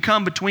nothing can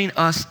come between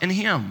us and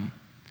him.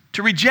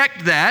 To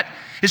reject that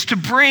is to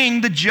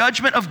bring the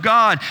judgment of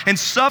God and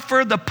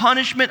suffer the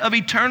punishment of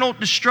eternal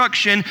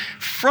destruction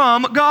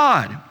from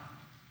God.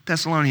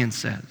 Thessalonians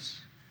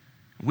says.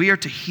 We are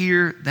to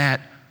hear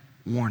that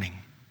warning.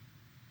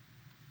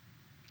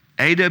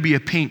 A.W.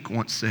 Pink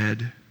once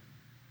said,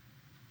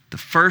 the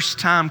first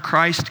time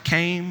Christ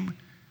came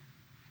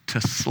to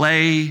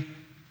slay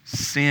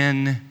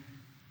sin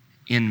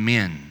in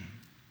men,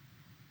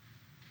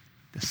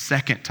 the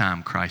second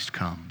time Christ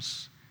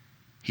comes,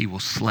 he will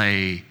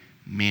slay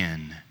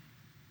men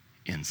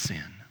in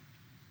sin.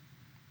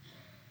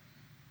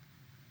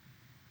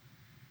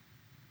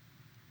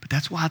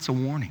 that's why it's a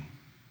warning.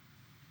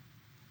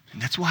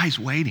 And that's why he's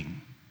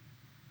waiting.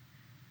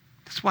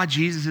 That's why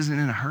Jesus isn't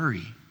in a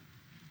hurry.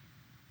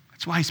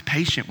 That's why he's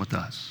patient with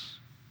us.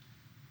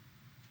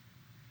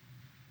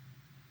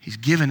 He's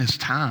given us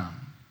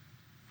time.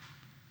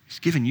 He's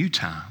given you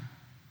time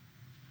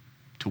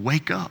to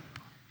wake up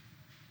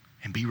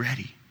and be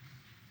ready.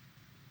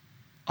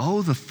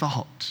 Oh, the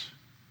thought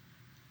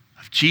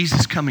of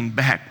Jesus coming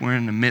back. We're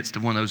in the midst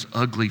of one of those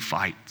ugly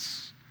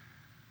fights.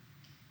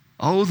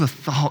 Oh, the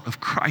thought of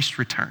Christ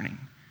returning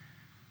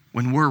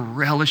when we're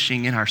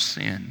relishing in our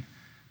sin,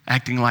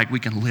 acting like we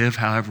can live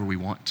however we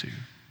want to.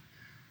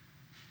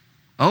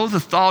 Oh, the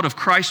thought of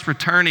Christ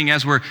returning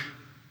as we're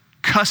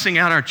cussing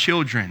out our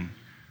children,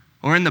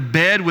 or in the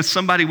bed with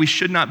somebody we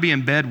should not be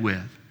in bed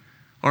with,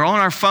 or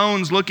on our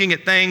phones looking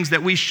at things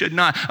that we should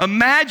not.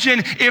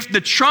 Imagine if the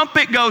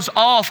trumpet goes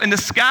off and the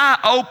sky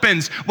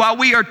opens while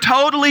we are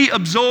totally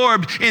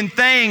absorbed in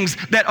things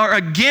that are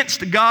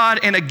against God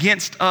and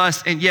against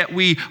us, and yet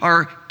we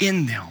are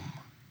in them.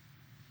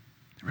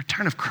 The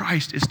return of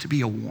Christ is to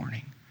be a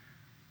warning.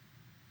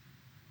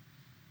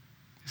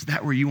 Is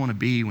that where you want to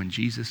be when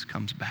Jesus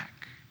comes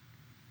back?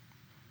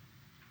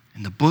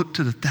 And the book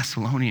to the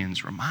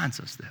Thessalonians reminds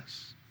us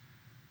this.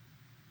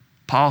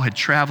 Paul had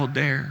traveled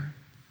there.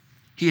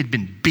 He had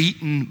been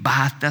beaten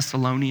by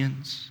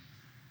Thessalonians,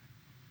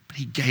 but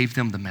he gave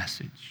them the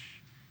message.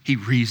 He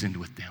reasoned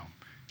with them.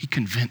 He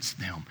convinced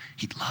them.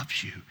 He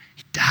loves you.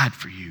 He died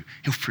for you.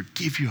 He'll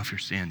forgive you of your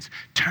sins.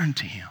 Turn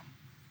to him.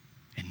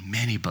 And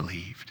many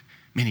believed.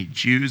 Many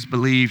Jews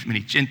believed.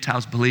 Many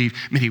Gentiles believed.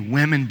 Many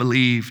women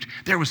believed.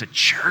 There was a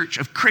church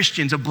of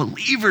Christians, of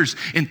believers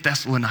in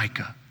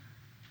Thessalonica.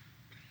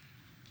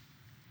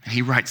 And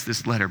he writes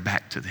this letter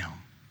back to them.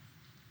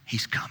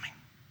 He's coming.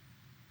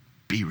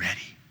 Be ready.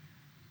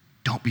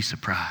 Don't be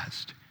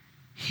surprised.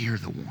 Hear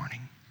the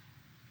warning.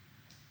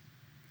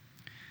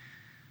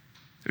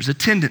 There's a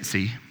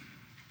tendency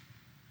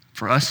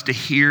for us to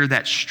hear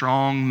that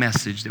strong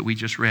message that we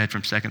just read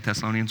from 2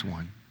 Thessalonians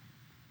 1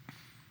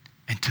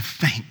 and to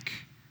think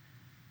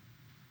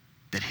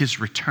that his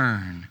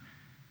return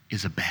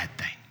is a bad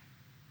thing.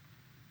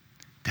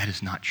 That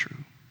is not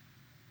true.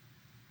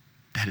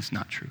 That is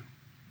not true.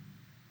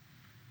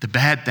 The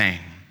bad thing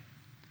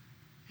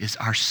is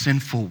our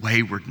sinful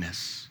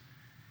waywardness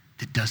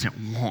that doesn't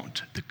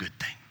want the good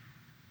thing.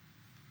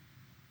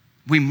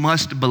 We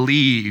must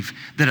believe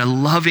that a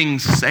loving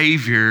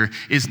Savior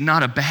is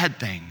not a bad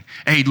thing.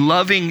 A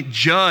loving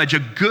judge, a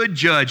good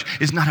judge,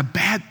 is not a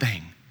bad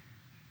thing.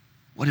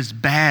 What is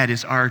bad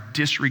is our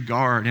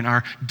disregard and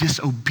our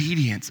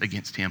disobedience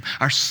against him.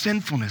 Our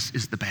sinfulness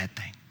is the bad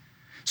thing.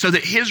 So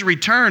that his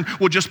return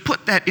will just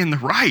put that in the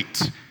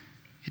right.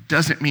 It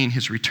doesn't mean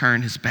his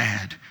return is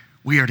bad.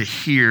 We are to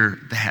hear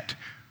that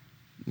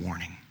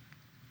warning.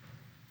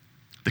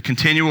 The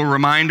continual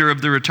reminder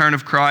of the return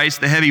of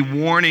Christ, the heavy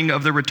warning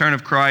of the return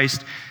of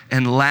Christ,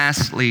 and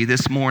lastly,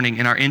 this morning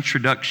in our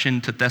introduction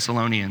to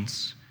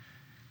Thessalonians,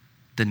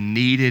 the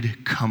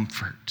needed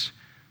comfort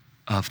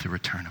of the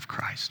return of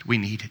Christ. We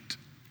need it.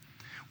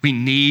 We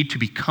need to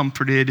be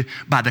comforted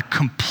by the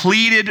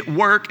completed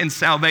work and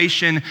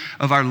salvation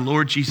of our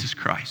Lord Jesus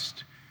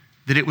Christ.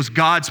 That it was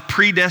God's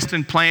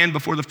predestined plan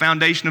before the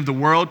foundation of the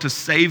world to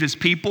save his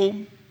people.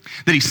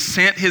 That he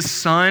sent his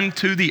son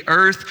to the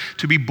earth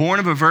to be born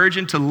of a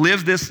virgin, to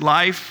live this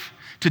life,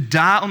 to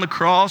die on the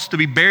cross, to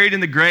be buried in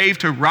the grave,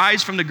 to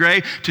rise from the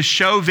grave, to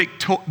show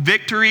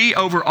victory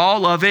over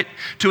all of it,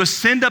 to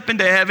ascend up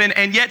into heaven,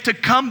 and yet to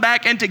come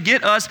back and to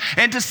get us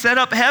and to set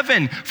up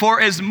heaven.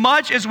 For as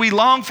much as we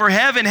long for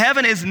heaven,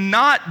 heaven is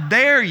not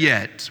there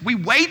yet. We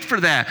wait for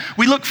that.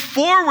 We look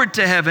forward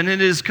to heaven,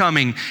 and it is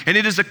coming. And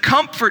it is a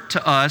comfort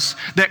to us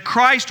that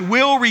Christ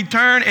will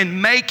return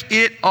and make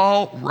it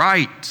all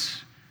right.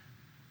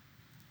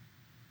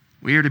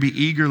 We are to be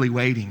eagerly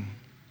waiting.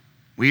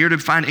 We are to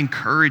find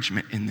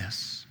encouragement in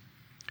this.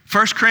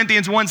 1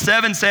 Corinthians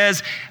 1:7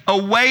 says,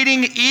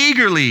 awaiting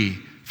eagerly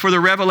for the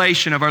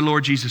revelation of our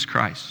Lord Jesus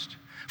Christ.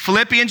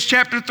 Philippians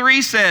chapter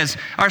 3 says,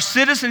 our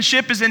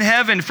citizenship is in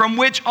heaven, from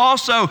which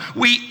also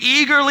we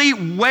eagerly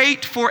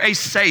wait for a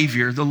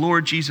Savior, the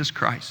Lord Jesus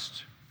Christ.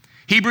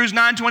 Hebrews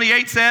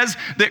 9:28 says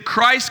that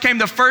Christ came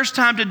the first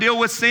time to deal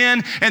with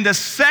sin, and the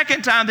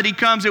second time that he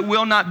comes, it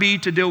will not be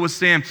to deal with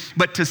sin,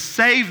 but to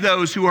save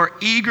those who are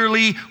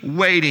eagerly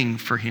waiting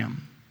for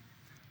him.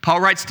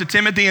 Paul writes to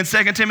Timothy in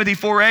 2 Timothy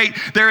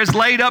 4:8, there is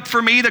laid up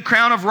for me the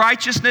crown of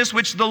righteousness,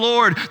 which the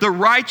Lord, the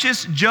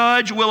righteous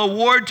judge, will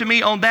award to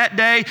me on that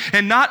day,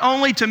 and not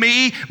only to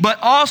me, but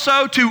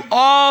also to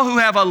all who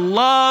have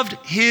loved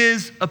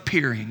his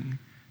appearing.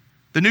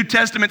 The New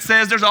Testament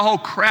says there's a whole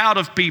crowd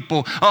of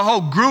people, a whole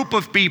group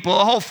of people,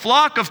 a whole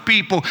flock of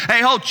people,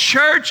 a whole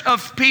church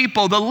of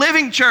people, the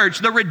living church,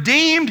 the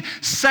redeemed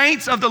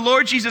saints of the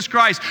Lord Jesus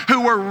Christ, who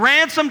were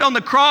ransomed on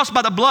the cross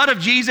by the blood of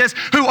Jesus,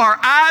 who are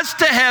eyes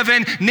to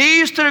heaven,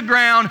 knees to the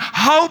ground,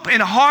 hope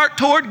and heart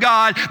toward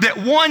God, that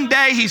one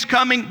day he's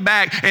coming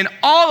back and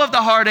all of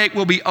the heartache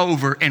will be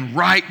over, and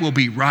right will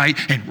be right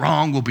and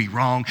wrong will be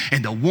wrong,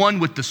 and the one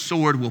with the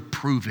sword will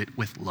prove it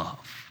with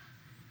love.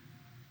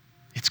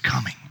 It's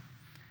coming.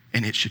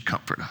 and it should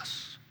comfort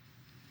us.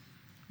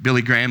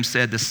 Billy Graham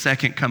said the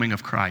second coming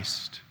of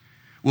Christ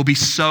will be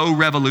so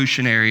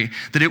revolutionary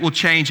that it will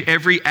change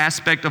every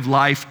aspect of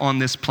life on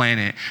this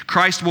planet.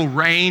 Christ will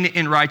reign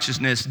in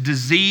righteousness.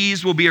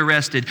 Disease will be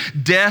arrested.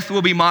 Death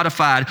will be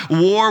modified.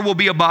 War will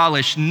be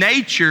abolished.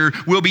 Nature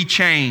will be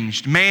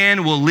changed.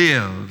 Man will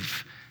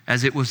live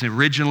as it was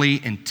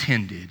originally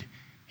intended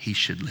he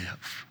should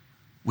live,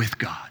 with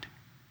God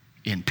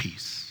in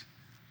peace,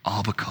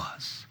 all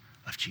because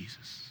of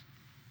Jesus.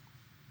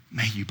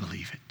 May you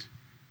believe it.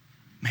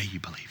 May you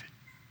believe it.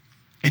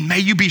 And may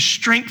you be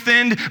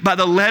strengthened by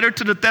the letter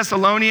to the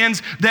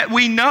Thessalonians that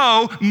we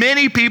know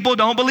many people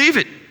don't believe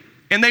it.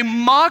 And they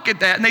mock at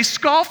that and they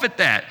scoff at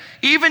that.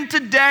 Even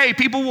today,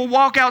 people will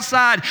walk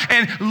outside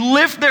and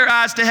lift their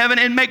eyes to heaven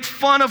and make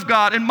fun of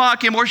God and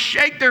mock him or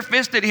shake their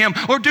fist at him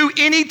or do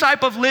any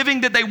type of living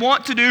that they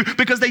want to do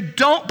because they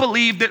don't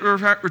believe that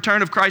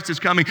return of Christ is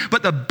coming.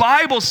 But the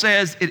Bible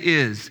says it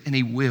is, and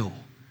he will.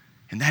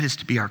 And that is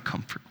to be our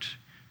comfort.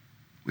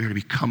 We are to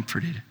be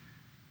comforted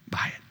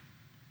by it.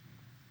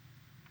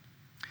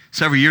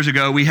 Several years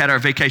ago, we had our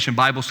vacation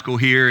Bible school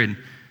here, and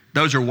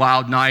those are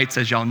wild nights,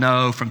 as y'all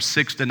know, from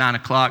 6 to 9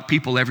 o'clock,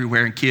 people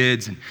everywhere and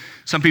kids, and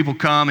some people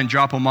come and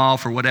drop them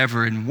off or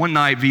whatever, and one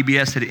night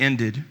VBS had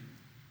ended.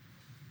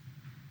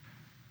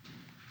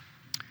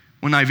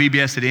 And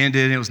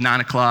it was 9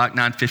 o'clock,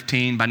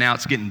 9:15. By now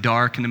it's getting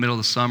dark in the middle of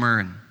the summer,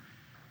 and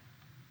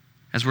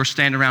as we're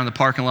standing around the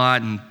parking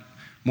lot and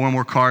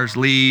more cars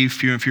leave,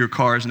 fewer and fewer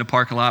cars in the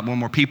parking lot, more and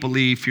more people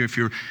leave, fewer and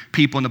fewer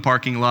people in the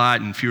parking lot,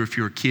 and fewer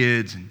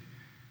kids, and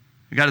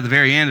we got to the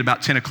very end at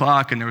about 10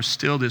 o'clock, and there was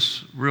still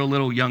this real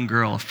little young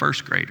girl, a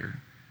first grader,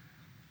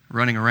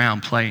 running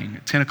around playing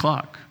at 10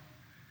 o'clock.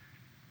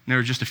 And there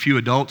were just a few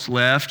adults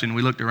left, and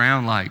we looked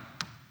around like,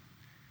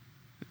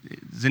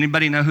 does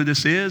anybody know who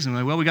this is? And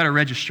we're like, well, we got her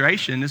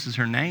registration. This is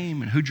her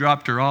name, and who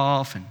dropped her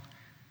off, and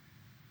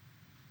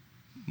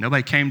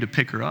nobody came to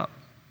pick her up.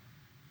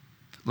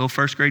 Little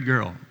first grade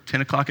girl, 10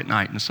 o'clock at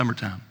night in the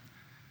summertime.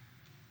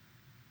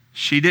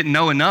 She didn't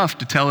know enough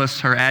to tell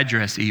us her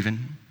address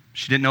even.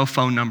 She didn't know a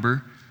phone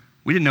number.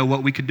 We didn't know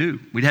what we could do.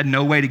 We had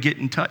no way to get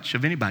in touch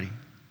of anybody.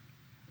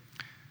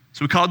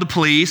 So we called the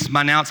police.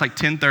 By now it's like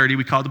 10:30.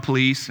 We called the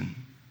police, and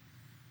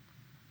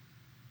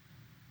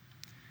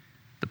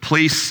the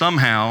police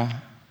somehow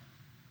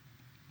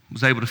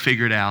was able to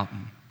figure it out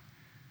and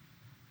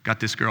got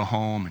this girl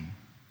home. And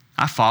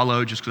I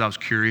followed just because I was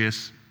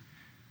curious.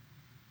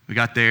 We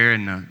got there,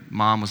 and the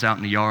mom was out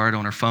in the yard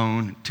on her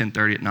phone at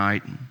 10:30 at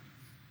night.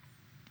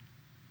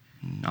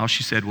 And all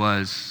she said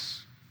was,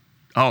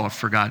 oh, I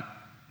forgot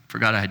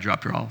I had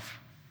dropped her off.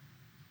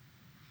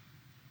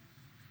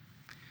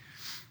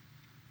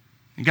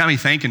 It got me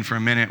thinking for a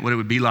minute what it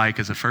would be like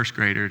as a first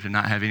grader to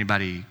not have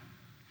anybody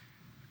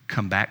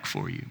come back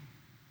for you.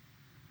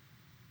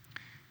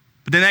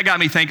 But then that got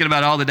me thinking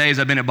about all the days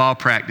I've been at ball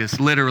practice,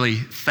 literally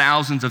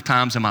thousands of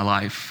times in my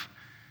life,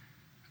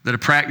 that a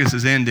practice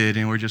has ended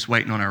and we're just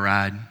waiting on our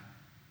ride.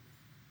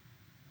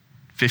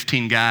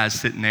 15 guys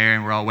sitting there,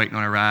 and we're all waiting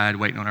on our ride,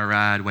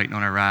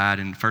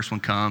 and the first one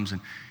comes,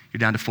 and you're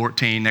down to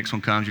 14, next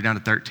one comes, you're down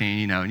to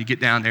 13, and you get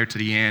down there to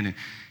the end, and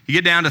you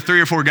get down to 3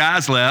 or 4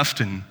 guys left,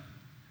 and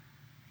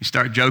you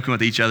start joking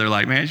with each other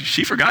like, man,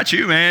 she forgot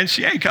you, man.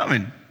 She ain't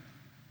coming.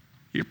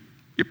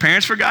 Your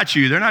parents forgot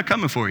you. They're not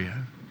coming for you.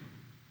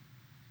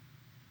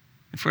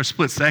 And for a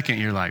split second,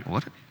 you're like,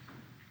 what?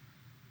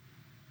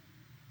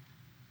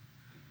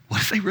 What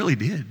if they really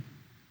did?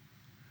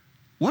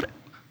 What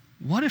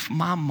if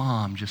my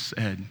mom just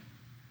said,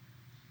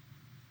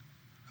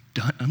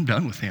 I'm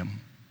done with him.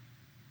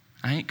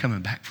 I ain't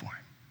coming back for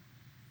him.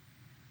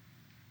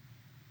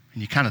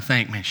 And you kind of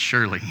think, man,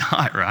 surely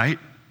not, right?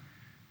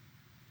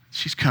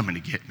 She's coming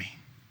to get me.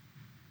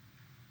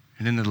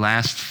 And then the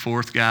last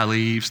 4th guy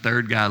leaves,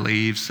 3rd guy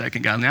leaves,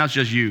 2nd guy. Now it's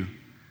just you.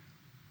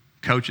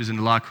 Coach is in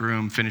the locker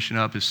room finishing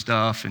up his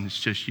stuff, and it's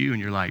just you,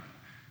 and you're like,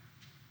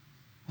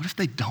 what if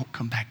they don't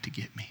come back to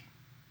get me?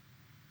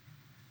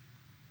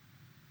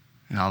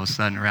 And all of a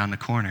sudden, around the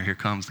corner, here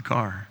comes the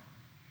car.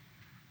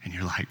 And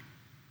you're like,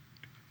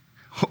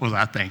 what was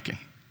I thinking?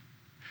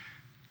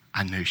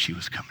 I knew she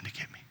was coming to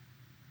get me.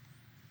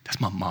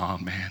 That's my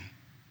mom, man.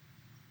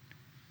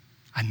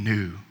 I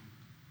knew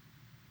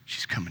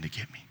she's coming to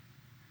get me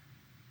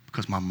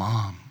because my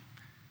mom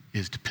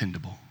is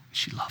dependable.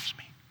 She loves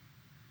me.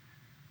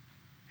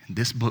 And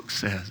this book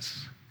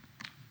says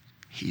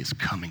he is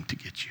coming to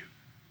get you.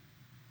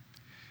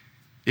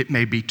 It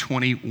may be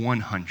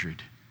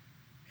 2100,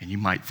 and you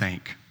might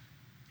think,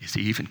 is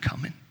he even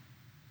coming?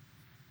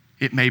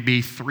 It may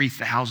be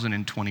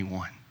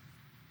 3021.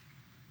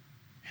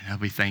 And I'll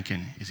be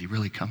thinking, is he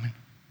really coming?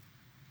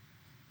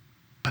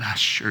 But I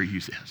assure you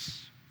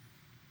this,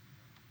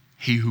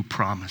 he who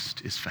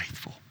promised is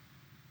faithful.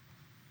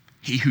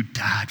 He who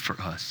died for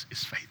us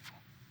is faithful.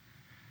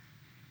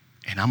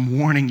 And I'm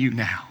warning you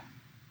now,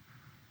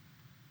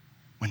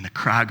 when the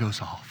cry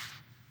goes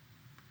off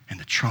and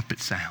the trumpet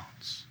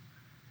sounds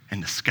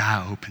and the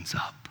sky opens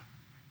up,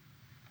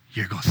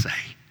 you're going to say,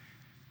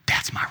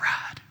 that's my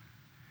ride.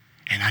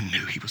 And I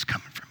knew he was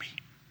coming for me.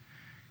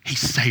 He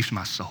saved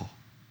my soul.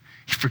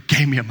 He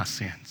forgave me of my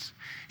sins.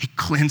 He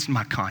cleansed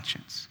my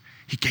conscience.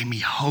 He gave me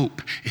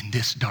hope in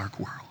this dark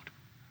world.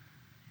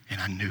 And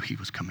I knew he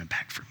was coming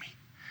back for me.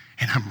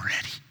 And I'm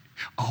ready.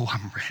 Oh,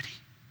 I'm ready.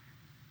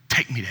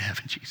 Take me to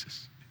heaven,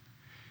 Jesus.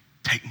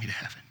 Take me to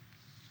heaven.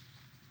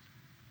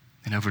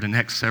 And over the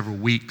next several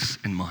weeks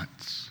and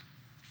months,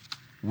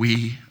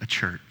 we, a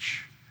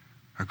church,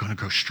 are going to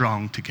grow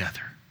strong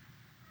together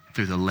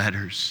through the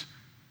letters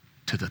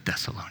to the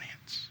Thessalonians.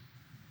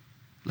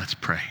 Let's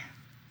pray.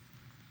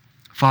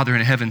 Father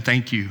in heaven,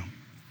 thank you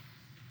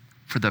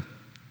for the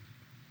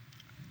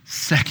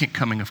second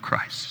coming of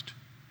Christ.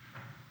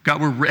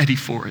 God, we're ready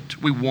for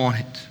it. We want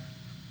it.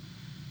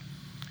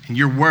 And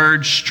your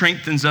word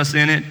strengthens us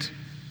in it.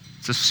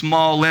 It's a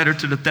small letter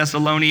to the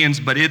Thessalonians,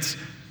 but it's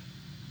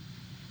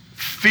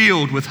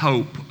filled with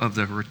hope of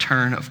the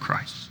return of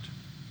Christ.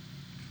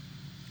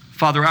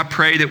 Father, I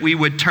pray that we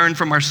would turn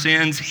from our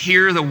sins,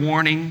 hear the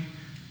warning,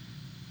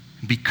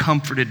 and be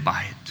comforted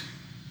by it.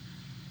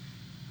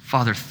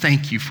 Father,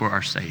 thank you for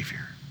our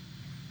Savior.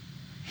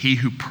 He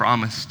who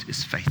promised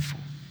is faithful.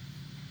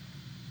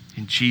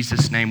 In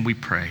Jesus' name we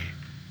pray.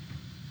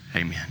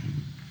 Amen.